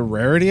the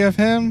rarity of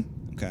him.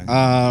 Okay.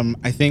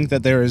 I think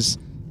that there's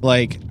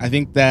I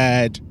think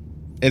that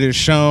it is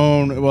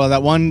shown. Well,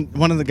 that one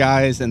of the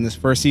guys in this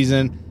first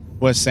season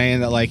was saying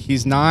that like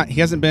he's not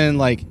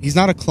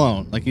a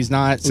clone, like he's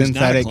not He's not a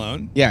synthetic.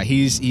 clone? Yeah,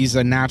 he's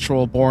a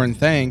natural born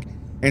thing,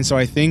 and so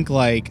I think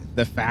like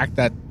the fact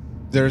that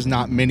there's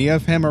not many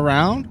of him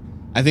around,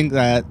 I think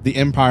that the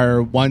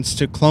Empire wants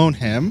to clone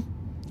him.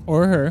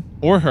 Or her.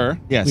 Or her,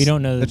 yes. We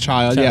don't know the the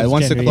child. child's Yeah, it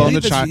wants to gender clone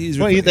yet. the I child. think that's-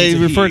 Well, he's they a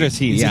refer to he. as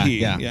he. He's a Yeah, he,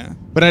 yeah, yeah.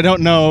 But I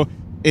don't know.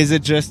 Is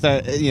it just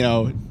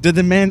did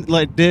the man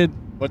did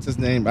what's his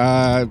name?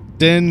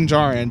 Din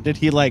Djarin. Did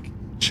he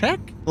check?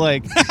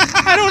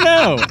 I don't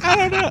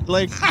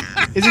know.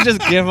 Is he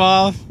just give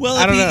off? Well,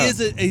 I if don't he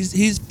know. is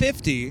he's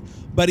 50,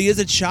 but he is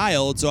a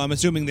child, so I'm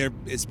assuming there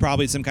is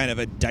probably some kind of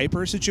a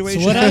diaper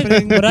situation So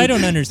happening. what I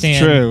don't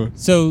understand. True.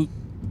 So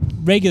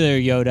regular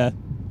Yoda.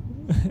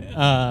 He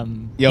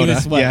Yoda,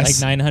 was what,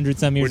 yes. like 900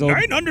 some years old.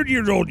 900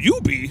 years old you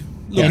be.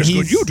 Look Yeah, as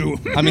good he's- you do.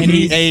 I mean, and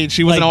he he's aged.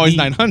 He wasn't like always the-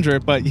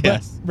 900, but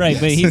yes. Right,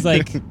 but he's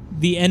like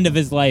the end of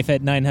his life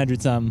at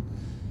 900 some.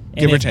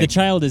 And Give or if the take.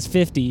 child is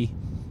 50,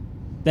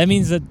 that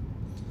means that,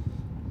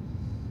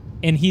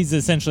 and he's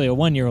essentially a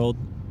 1-year-old,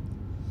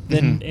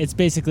 then Mhm. it's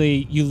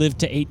basically you live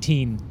to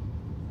 18.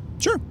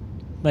 Sure.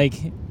 Like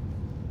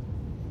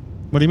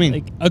What do you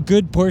mean? a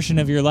good portion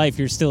of your life,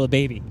 you're still a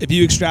baby. If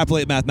you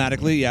extrapolate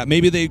mathematically, yeah,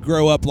 maybe they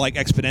grow up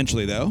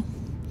exponentially though.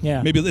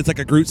 Yeah. Maybe it's like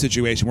a Groot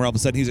situation where all of a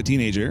sudden he's a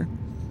teenager.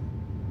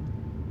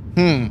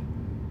 I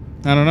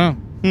don't know.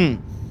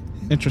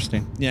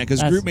 Interesting. Yeah, because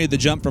That's- Groot made the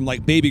jump from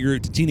like baby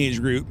Groot to teenage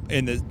Groot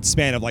in the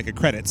span of like a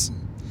credits.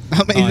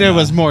 I mean, On, there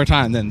was more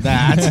time than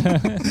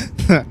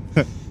that.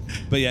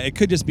 But yeah, it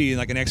could just be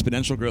like an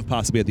exponential growth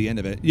possibly at the end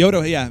of it.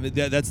 Yoda, yeah,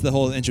 that's the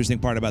whole interesting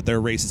part about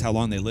their race is how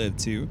long they live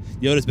too.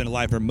 Yoda's been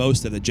alive for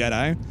most of the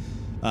Jedi.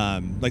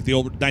 Like the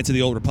old Knights of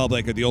the Old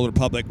Republic or the Old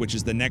Republic, which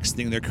is the next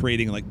thing they're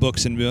creating like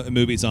books and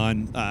movies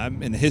on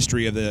in the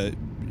history of the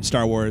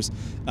Star Wars.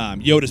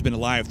 Yoda's been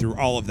alive through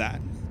all of that.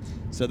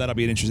 So that'll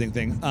be an interesting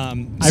thing.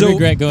 I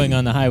regret going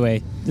on the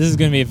highway. This is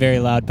going to be a very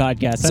loud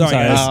podcast. I'm Sorry,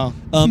 sorry.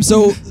 guys.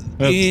 So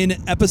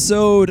in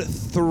episode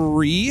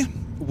 3,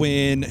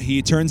 when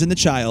he turns into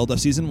child of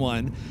season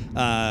 1,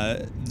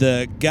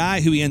 the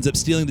guy who he ends up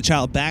stealing the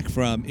child back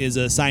from is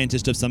a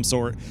scientist of some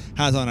sort,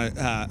 has on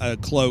a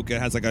cloak,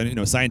 it has like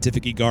a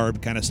scientific-y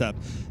garb kind of stuff.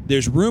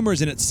 There's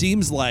rumors, and it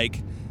seems like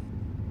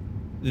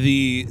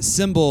the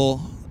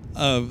symbol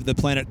of the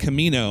planet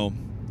Kamino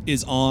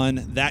is on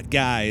that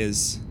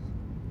guy's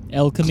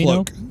El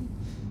Camino. cloak.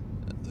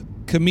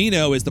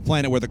 Kamino is the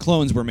planet where the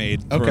clones were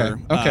made. Okay,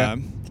 okay.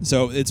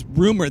 So it's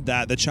rumored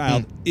that the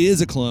child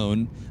is a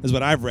clone, is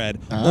what I've read,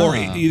 or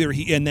either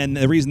he. And then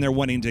the reason they're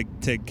wanting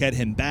to get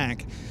him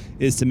back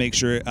is to make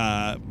sure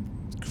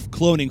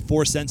cloning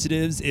Force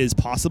sensitives is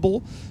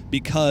possible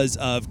because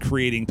of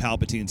creating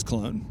Palpatine's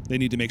clone. They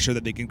need to make sure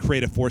that they can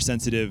create a Force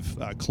sensitive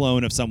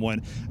clone of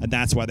someone, and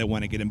that's why they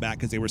want to get him back,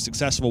 because they were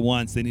successful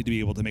once. They need to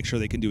be able to make sure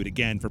they can do it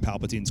again for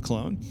Palpatine's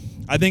clone.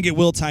 I think it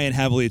will tie in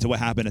heavily to what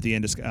happened at the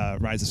end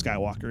of Rise of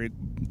Skywalker. It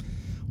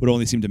would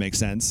only seem to make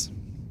sense.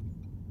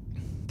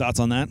 Thoughts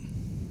on that?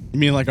 You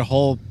mean like a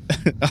whole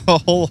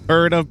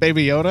herd of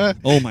Baby Yoda?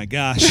 Oh my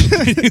gosh.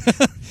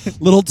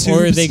 Little tubes.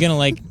 Or are they going to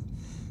like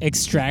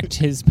extract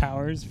his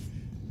powers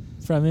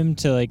from him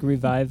to like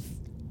revive?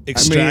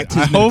 extract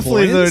his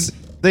hopefully midichlorians?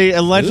 they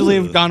allegedly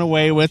Ooh. have gone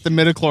away with the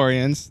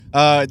midichlorians.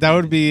 That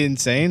would be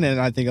insane, and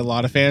I think a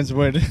lot of fans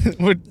would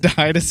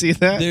die to see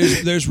that.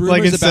 There's rumors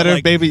like instead about of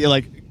like, baby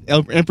like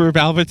Emperor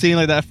Palpatine,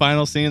 like that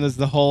final scene, there's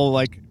the whole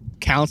like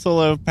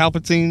council of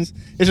Palpatines.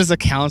 It's just a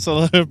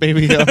council of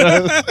Baby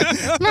Yodas.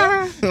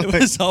 it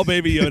was all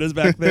Baby Yodas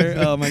back there.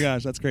 Oh my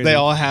gosh, that's crazy. They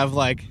all have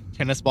like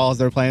tennis balls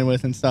they're playing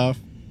with and stuff.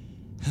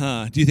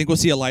 Huh. Do you think we'll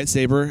see a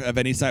lightsaber of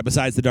any side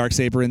besides the dark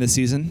saber in this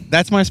season?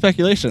 That's my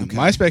speculation. Okay.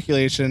 My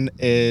speculation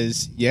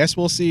is yes,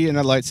 we'll see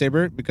another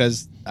lightsaber,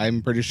 because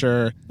I'm pretty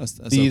sure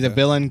the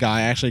villain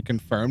guy actually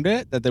confirmed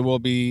it, that there will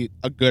be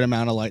a good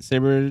amount of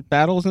lightsaber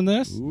battles in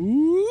this.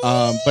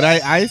 But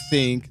I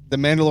think the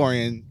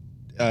Mandalorian,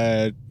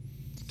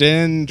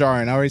 Din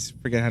Djarin, I always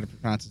forget how to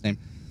pronounce his name.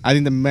 I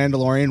think the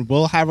Mandalorian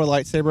will have a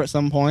lightsaber at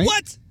some point.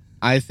 What?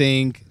 I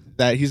think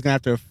that he's gonna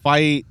have to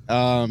fight.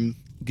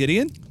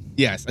 Gideon?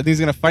 Yes, I think he's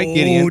gonna fight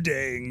Gideon. Oh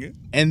dang!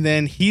 And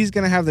then he's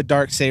gonna have the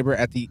dark saber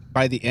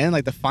by the end,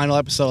 like the final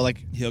episode. Like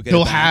He'll get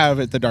he'll it back. have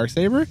it, the dark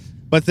saber.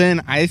 But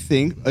then I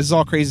think this is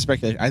all crazy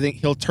speculation. I think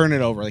he'll turn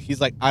it over. Like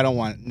he's like, I don't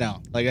want it.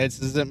 No, like this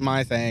isn't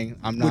my thing.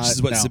 I'm not. Which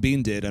is what no.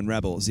 Sabine did on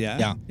Rebels. Yeah.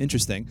 Yeah.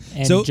 Interesting.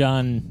 And So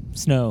Jon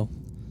Snow.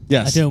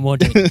 Yes. I don't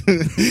want it.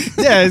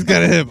 Yeah, it's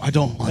got him. I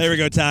don't want. there we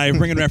go, Ty.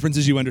 Bringing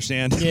references you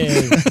understand. Yay.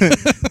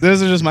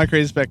 Those are just my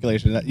crazy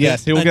speculation.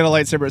 Yes, he will get a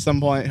lightsaber at some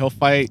point. He'll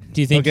fight.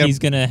 Do you think He'll get- he's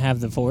going to have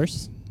the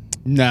Force?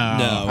 No,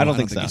 No, I don't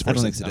think so. he's I don't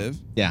force think so.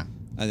 sensitive. Yeah.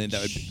 I think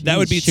that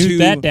would be Shoot too.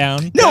 that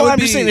down. That No, would I'm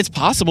just be- saying it's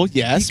possible.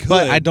 Yes, He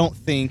but could. I don't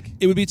think.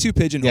 It would be too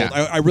pigeonholed.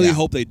 Yeah. I really Yeah.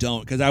 hope they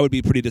don't, because I would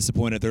be pretty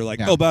disappointed if they're like,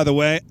 Yeah. oh, by the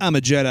way, I'm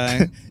a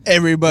Jedi.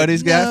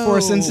 Everybody's got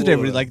force No.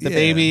 sensitivity. Like the Yeah.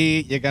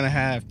 baby, you're gonna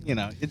have.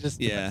 It just.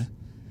 Yeah.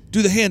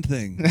 Do the hand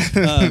thing.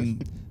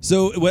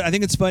 So I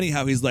think it's funny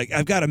how he's like,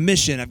 I've got a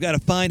mission. I've got to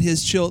find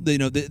his child,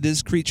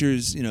 this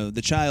creature's,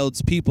 the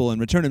child's people and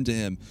return him to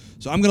him.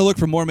 So I'm going to look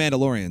for more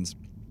Mandalorians.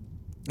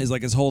 Is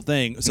like his whole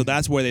thing. So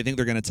that's where they think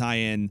they're going to tie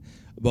in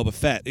Boba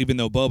Fett, even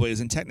though Boba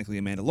isn't technically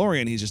a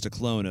Mandalorian. He's just a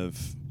clone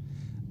of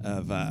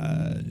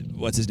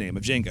what's his name,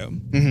 of Jango.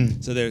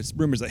 Mhm. So there's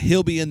rumors that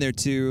he'll be in there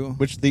too.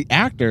 Which the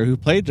actor who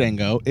played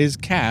Django is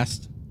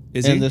cast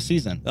Is in he? this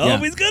season. Oh, Yeah.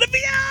 he's going to be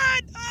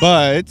on!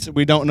 But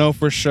we don't know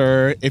for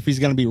sure if he's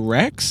going to be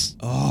Rex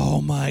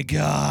Oh my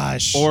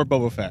gosh. or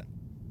Boba Fett.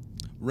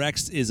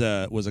 Rex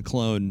was a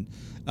clone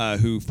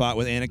who fought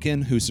with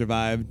Anakin, who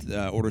survived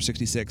Order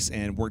 66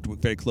 and worked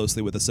very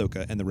closely with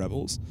Ahsoka and the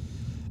Rebels.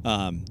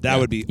 That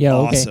would be Yeah,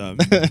 okay. awesome.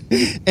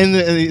 And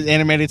the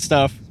animated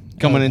stuff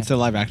coming Okay. into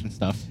live action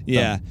stuff. So,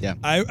 Yeah, yeah.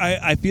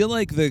 I feel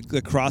like the It's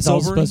all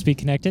crossover. supposed to be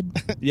connected.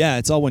 Yeah,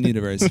 it's all one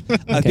universe.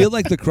 I feel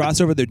like the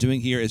crossover they're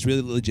doing here is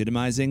really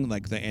legitimizing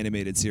like the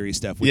animated series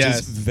stuff, which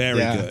is very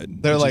yeah.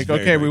 good. They're which is like, very,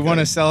 okay, very we want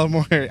to good. sell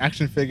more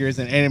action figures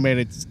and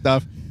animated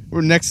stuff.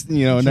 We're next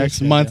Sure,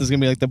 month yeah. is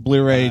gonna be like the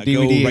Blu-ray Go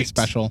DVD right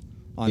special.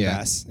 on Yeah.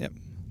 Bass. Yep.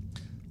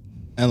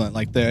 And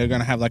like they're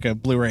gonna have like a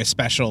Blu-ray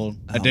special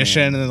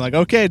edition, man. and then like,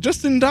 okay,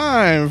 just in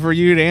time for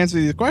you to answer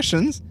these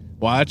questions,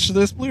 watch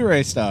this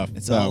Blu-ray stuff.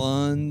 It's So, all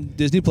on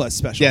Disney Plus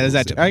special. yeah, there's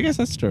that. I guess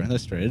that's true.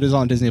 That's true. It is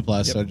on Disney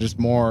Plus, Yep. so just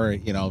more,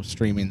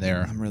 streaming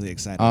there. I'm really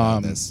excited about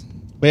Um, this.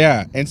 But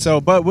yeah,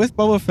 but with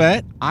Boba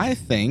Fett, I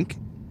think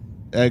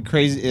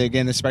crazy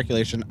again, is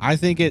speculation. I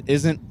think it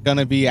isn't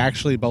gonna be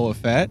actually Boba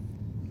Fett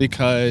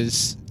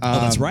because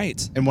that's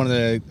right. in one of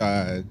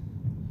the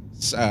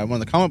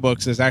comic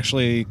books is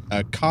actually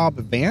Cobb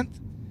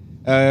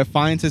Vanth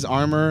finds his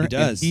armor. He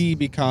does. And he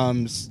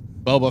becomes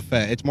Boba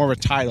Fett. It's more of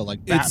a title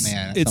like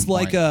Batman. at It's some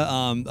like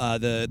point.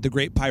 the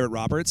Great Pirate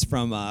Roberts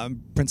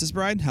from Princess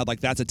Bride. How like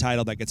that's a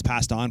title that gets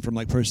passed on from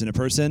like person to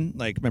person.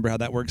 Like remember how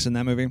that works in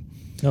that movie?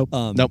 Nope.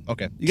 Nope.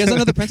 Okay. You guys don't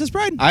know the Princess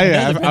Bride? know the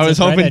I was Princess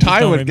Bride, I hoping just Ty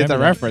don't would get the remember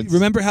that. reference.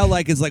 Remember how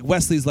like it's like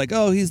Wesley's like,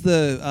 oh, he's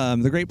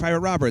the Great Pirate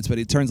Roberts, but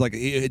he turns like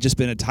it had just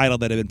been a title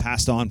that had been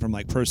passed on from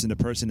like person to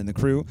person in the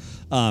crew.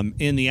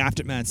 In the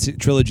Aftermath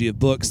trilogy of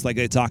books, like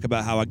they talk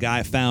about how a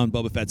guy found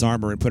Boba Fett's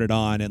armor and put it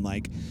on and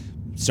like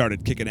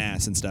started kicking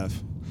ass and stuff.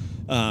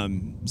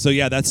 So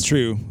yeah, that's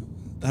true.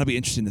 That'll be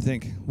interesting to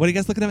think. What are you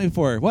guys looking at me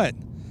for? What?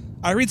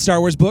 I read Star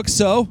Wars books,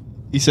 so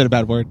You said a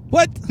bad word.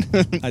 what?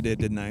 I did,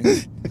 didn't I?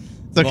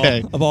 It's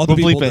okay. Of all the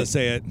We'll people bleep to it.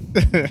 say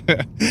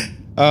it.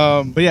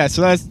 But yeah,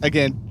 so that's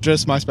again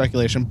just my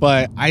speculation.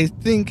 But I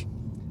think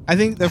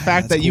the fact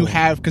that's that you cool.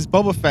 have, because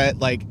Boba Fett,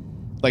 like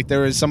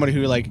there was somebody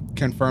who like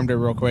confirmed it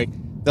real quick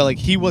that like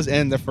he was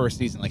in the first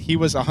season, like he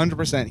was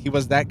 100%. He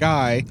was that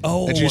guy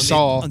Oh, that you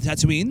saw. on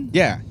Tatooine?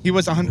 Yeah, he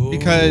was 100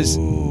 because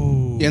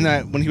Ooh. in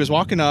that when he was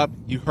walking up,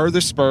 you heard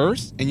the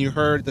spurs and you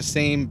heard the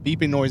same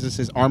beeping noises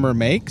his armor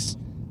makes.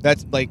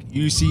 That's like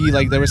you see,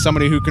 like there was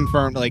somebody who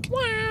confirmed, like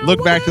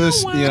look back to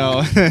this, you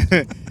know,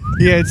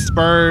 he had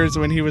spurs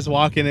when he was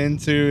walking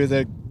into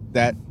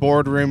that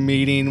boardroom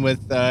meeting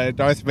with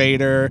Darth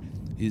Vader,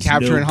 He's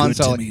capturing no Han good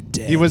to Solo. me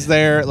dead. He was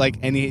there, like,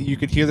 and you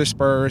could hear the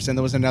spurs, and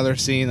there was another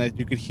scene that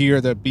you could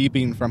hear the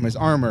beeping from his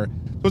armor.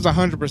 It was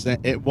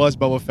 100%. It was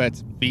Boba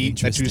Fett's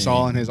beat that you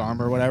saw in his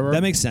armor, or whatever.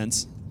 That makes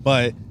sense.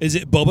 But Is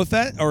it Boba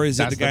Fett or is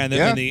it That's the guy the- in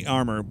yeah. the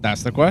armor?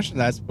 that's the question.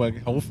 That's what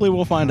hopefully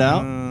we'll find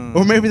out. Mm.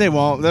 Or maybe they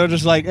won't. They're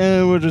just like,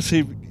 we'll just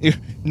see.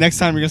 Next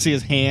time you're going to see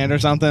his hand or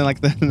something, like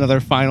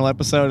another final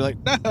episode. Like,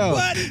 no.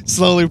 What?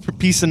 Slowly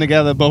piecing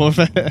together Boba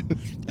Fett. And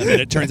then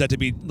it turns out to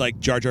be like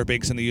Jar Jar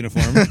Binks in the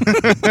uniform.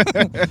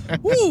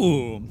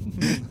 Ooh.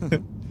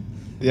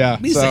 Yeah.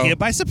 Me so, taking it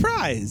by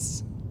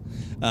surprise.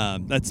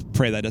 Let's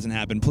pray that doesn't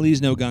happen.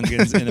 Please no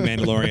Gungans in The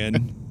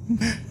Mandalorian.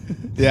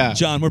 yeah.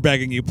 John, we're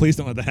begging you. Please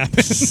don't let that happen.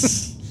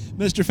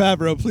 Mr.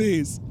 Favreau,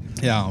 please.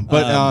 Yeah,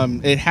 but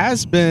it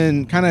has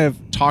been kind of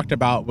talked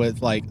about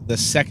with like the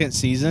second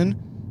season.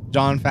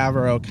 Jon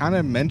Favreau kind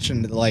of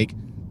mentioned like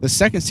the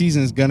second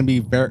season is going to be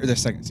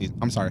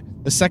the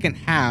second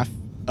half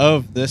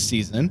of this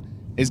season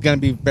is going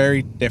to be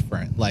very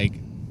different. Like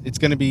it's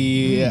going to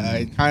be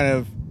kind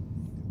of.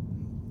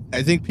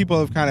 I think people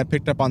have kind of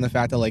picked up on the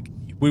fact that like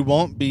we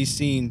won't be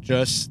seeing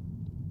just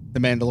the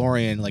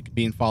Mandalorian like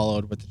being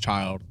followed with the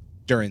child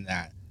during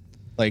that.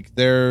 Like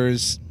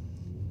there's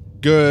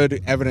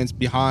good evidence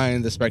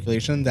behind the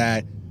speculation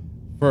that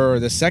for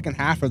the second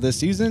half of this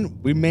season,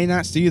 we may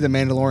not see the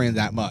Mandalorian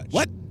that much.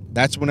 What?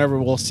 That's whenever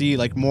we'll see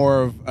like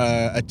more of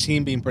a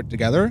team being put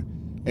together.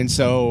 And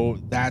so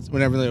that's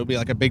whenever there'll be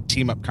like a big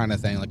team up kind of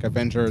thing, like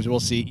Avengers. We'll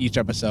see each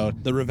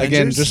episode. The Revengers?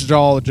 Again, this is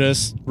all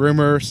just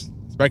rumors,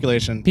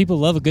 speculation. People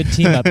love a good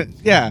team up.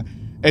 Yeah.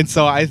 And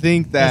so I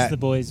think That's that. the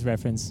boys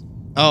reference.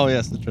 Oh,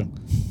 yes, that's true.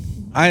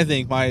 I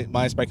think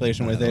my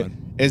speculation with it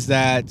is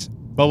that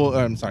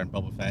Boba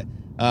Fett.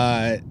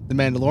 The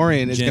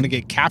Mandalorian is Jin. going to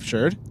get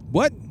captured,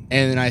 What?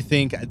 and I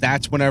think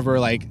that's whenever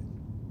like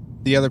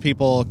the other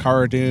people,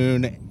 Cara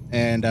Dune,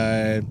 and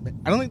I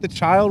don't think the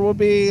child will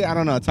be. I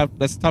don't know.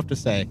 That's tough to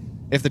say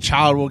if the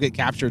child will get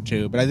captured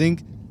too. But I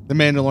think the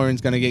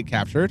Mandalorian's going to get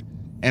captured,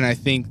 and I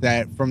think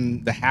that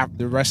from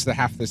the rest of the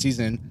half of the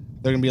season,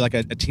 they're going to be like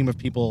a team of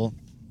people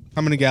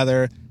coming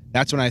together.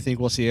 That's when I think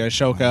we'll see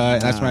Ahsoka,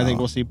 and that's when I think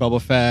we'll see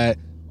Boba Fett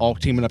all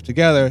teaming up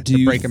together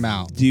to break him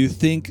out. Do you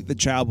think the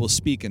child will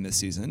speak in this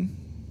season?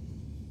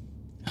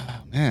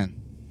 Oh, man.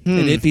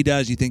 And if he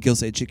does, you think he'll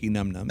say chicky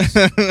num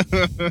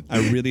nums?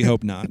 I really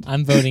hope not.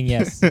 I'm voting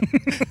yes.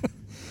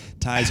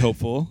 Ty's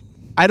hopeful.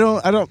 I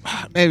don't know.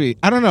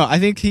 I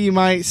think he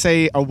might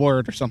say a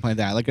word or something like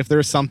that. Like if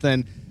there's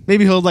something,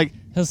 maybe he'll like,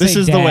 He'll this say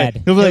is dad. the way.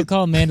 He'll be like,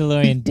 call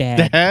Mandalorian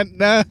dad. Dad?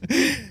 Nah.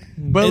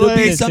 But It'll like,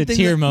 be It's a something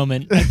tear that-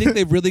 moment. I think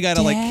they've really got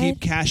to like Dad?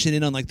 keep cashing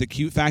in on like the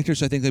cute factor.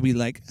 So I think they'll be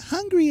like,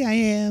 "Hungry I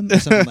am," or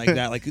something like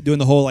that, like doing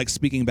the whole like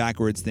speaking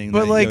backwards thing.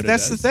 but that like Yoda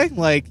that's does. the thing.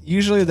 Like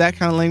usually that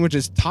kind of language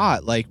is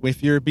taught. Like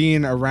if you're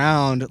being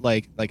around,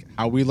 like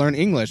how we learn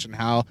English and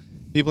how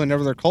people in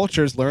other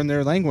cultures learn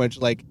their language.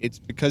 Like it's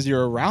because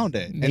you're around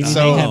it. Maybe And they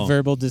so have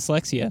verbal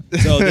dyslexia.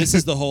 So this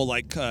is the whole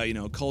like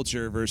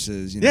culture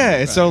versus yeah.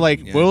 And so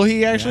like, yeah. will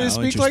he actually Yeah,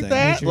 speak like interesting.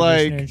 that? Nurture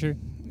Like versus nurture.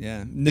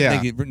 Yeah, Yeah.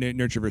 Thank you.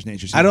 Nurture versus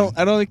nature. I don't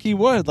think he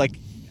would. Like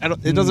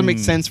it doesn't make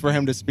sense for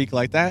him to speak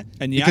like that.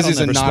 And because Yaddle he's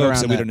never not spoke, around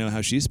so we that. don't know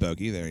how she spoke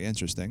either.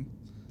 Interesting.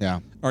 Yeah.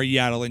 Or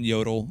Yaddle and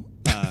Yodel.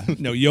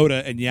 No,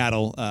 Yoda and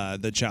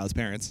Yaddle, the child's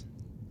parents.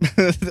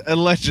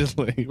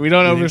 Allegedly, we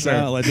don't know You for think so? sure.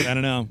 Allegedly, I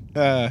don't know.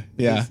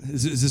 Yeah.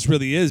 Is this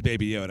really is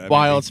Baby Yoda?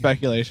 Wild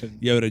speculation.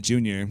 Yoda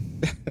Jr.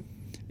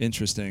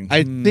 Interesting.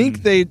 I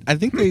think they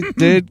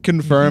did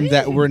confirm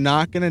that we're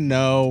not gonna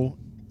know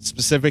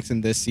specifics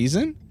in this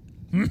season.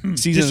 Season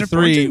 3,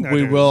 Disappointing, that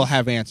we is. will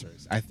have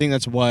answers. I think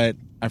that's what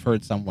I've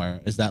heard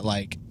somewhere. Is that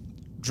like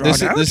Drawn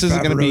out, this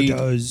isn't going to be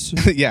does.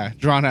 yeah,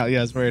 drawn out.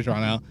 Yeah, it's very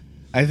drawn out.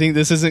 I think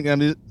this isn't going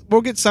to be. We'll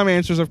get some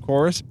answers, of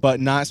course, but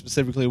not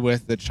specifically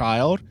with the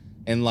child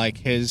and like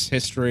his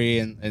history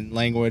and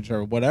language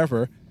or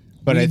whatever.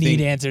 But we I need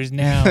think answers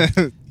now.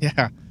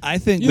 yeah, I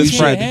think You this can't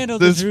Friday, handle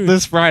the truth.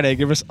 this Friday,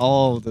 give us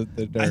all the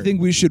dirt. I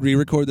think we should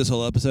re-record this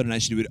whole episode, and I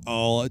should do it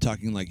all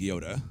talking like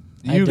Yoda.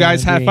 I you don't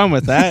guys have agree. fun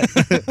with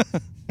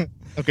that.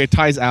 Okay,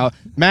 Ty's out.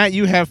 Matt,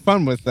 you have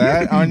fun with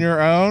that on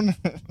your own.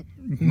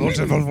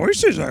 Multiple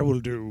voices I will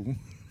do.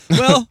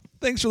 Well,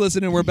 thanks for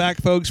listening. We're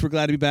back, folks. We're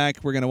glad to be back.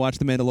 We're going to watch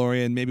The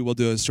Mandalorian. Maybe we'll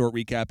do a short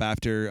recap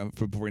after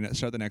before we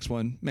start the next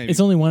one. Maybe. It's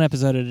only one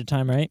episode at a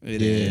time, right?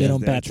 It Yeah. is. They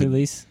don't That's batch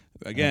release.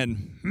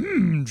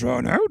 Again,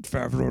 drawn out,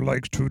 Favreau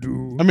likes to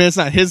do. I mean, it's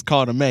not his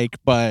call to make,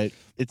 but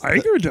it's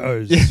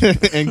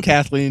does. and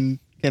Kathleen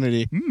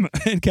Kennedy.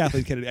 And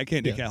Kathleen Kennedy. I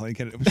can't do Yeah. Kathleen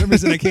Kennedy. For some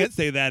reason, I can't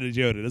say that as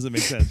Yoda. It doesn't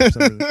make sense. For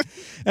some reason.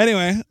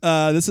 Anyway,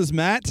 this is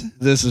Matt.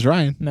 This is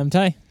Ryan. And I'm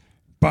Ty.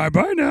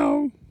 Bye-bye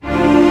now.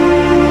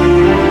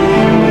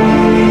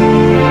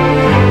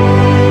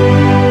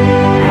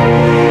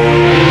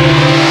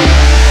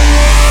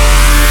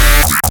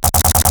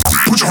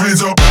 Put your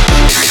hands up.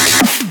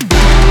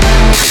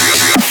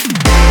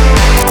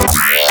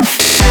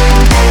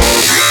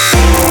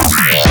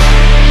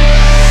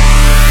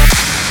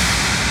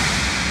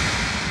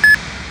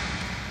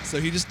 So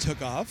he just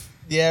took off.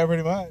 Yeah,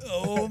 pretty much.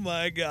 Oh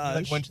my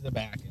gosh. Went to the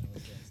back.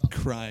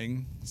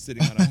 Crying,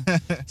 sitting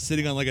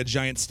on like a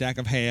giant stack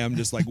of ham,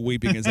 just like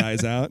weeping his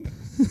eyes out.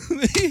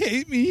 They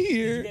hate me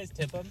here.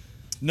 tip them?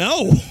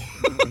 No.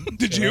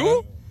 Did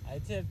you? I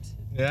tipped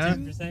Yeah?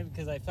 10%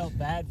 because I felt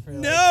bad for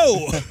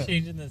No.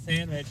 changing the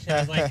sandwich.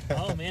 I was like,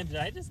 oh man, did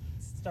I just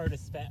start a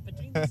spat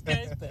between these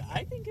guys? But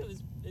I think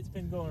it's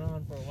been going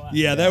on for a while.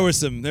 Yeah, there was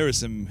some There's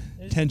tension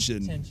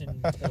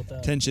built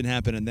up. tension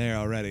happening there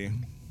already.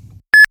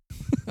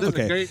 There's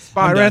Okay. a great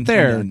spot I'm right done.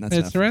 there. I'm done. That's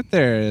It's enough. right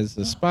there. Is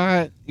the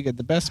spot. You get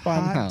the best spot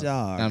in the Hot house.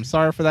 dog. And I'm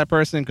sorry for that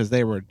person because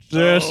they were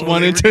just Oh,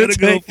 wanting they were to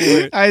gonna go take. for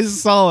it. I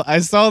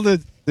saw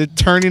the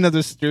turning of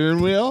the steering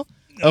wheel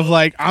of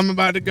like I'm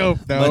about to go.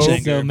 No. Much So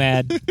anger.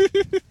 mad.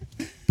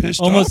 Pissed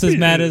Almost off as he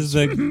mad is.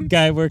 as the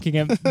guy working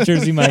at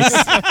Jersey Mike's.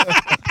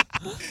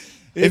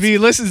 If he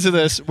listens to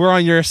this, we're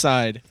on your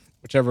side.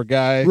 Whichever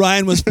guy.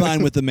 Ryan was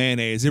fine with the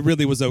mayonnaise. It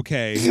really was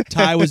okay.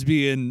 Ty was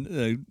being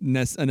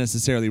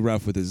unnecessarily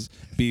rough with his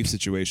beef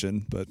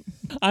situation, but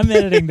I'm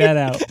editing that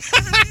out.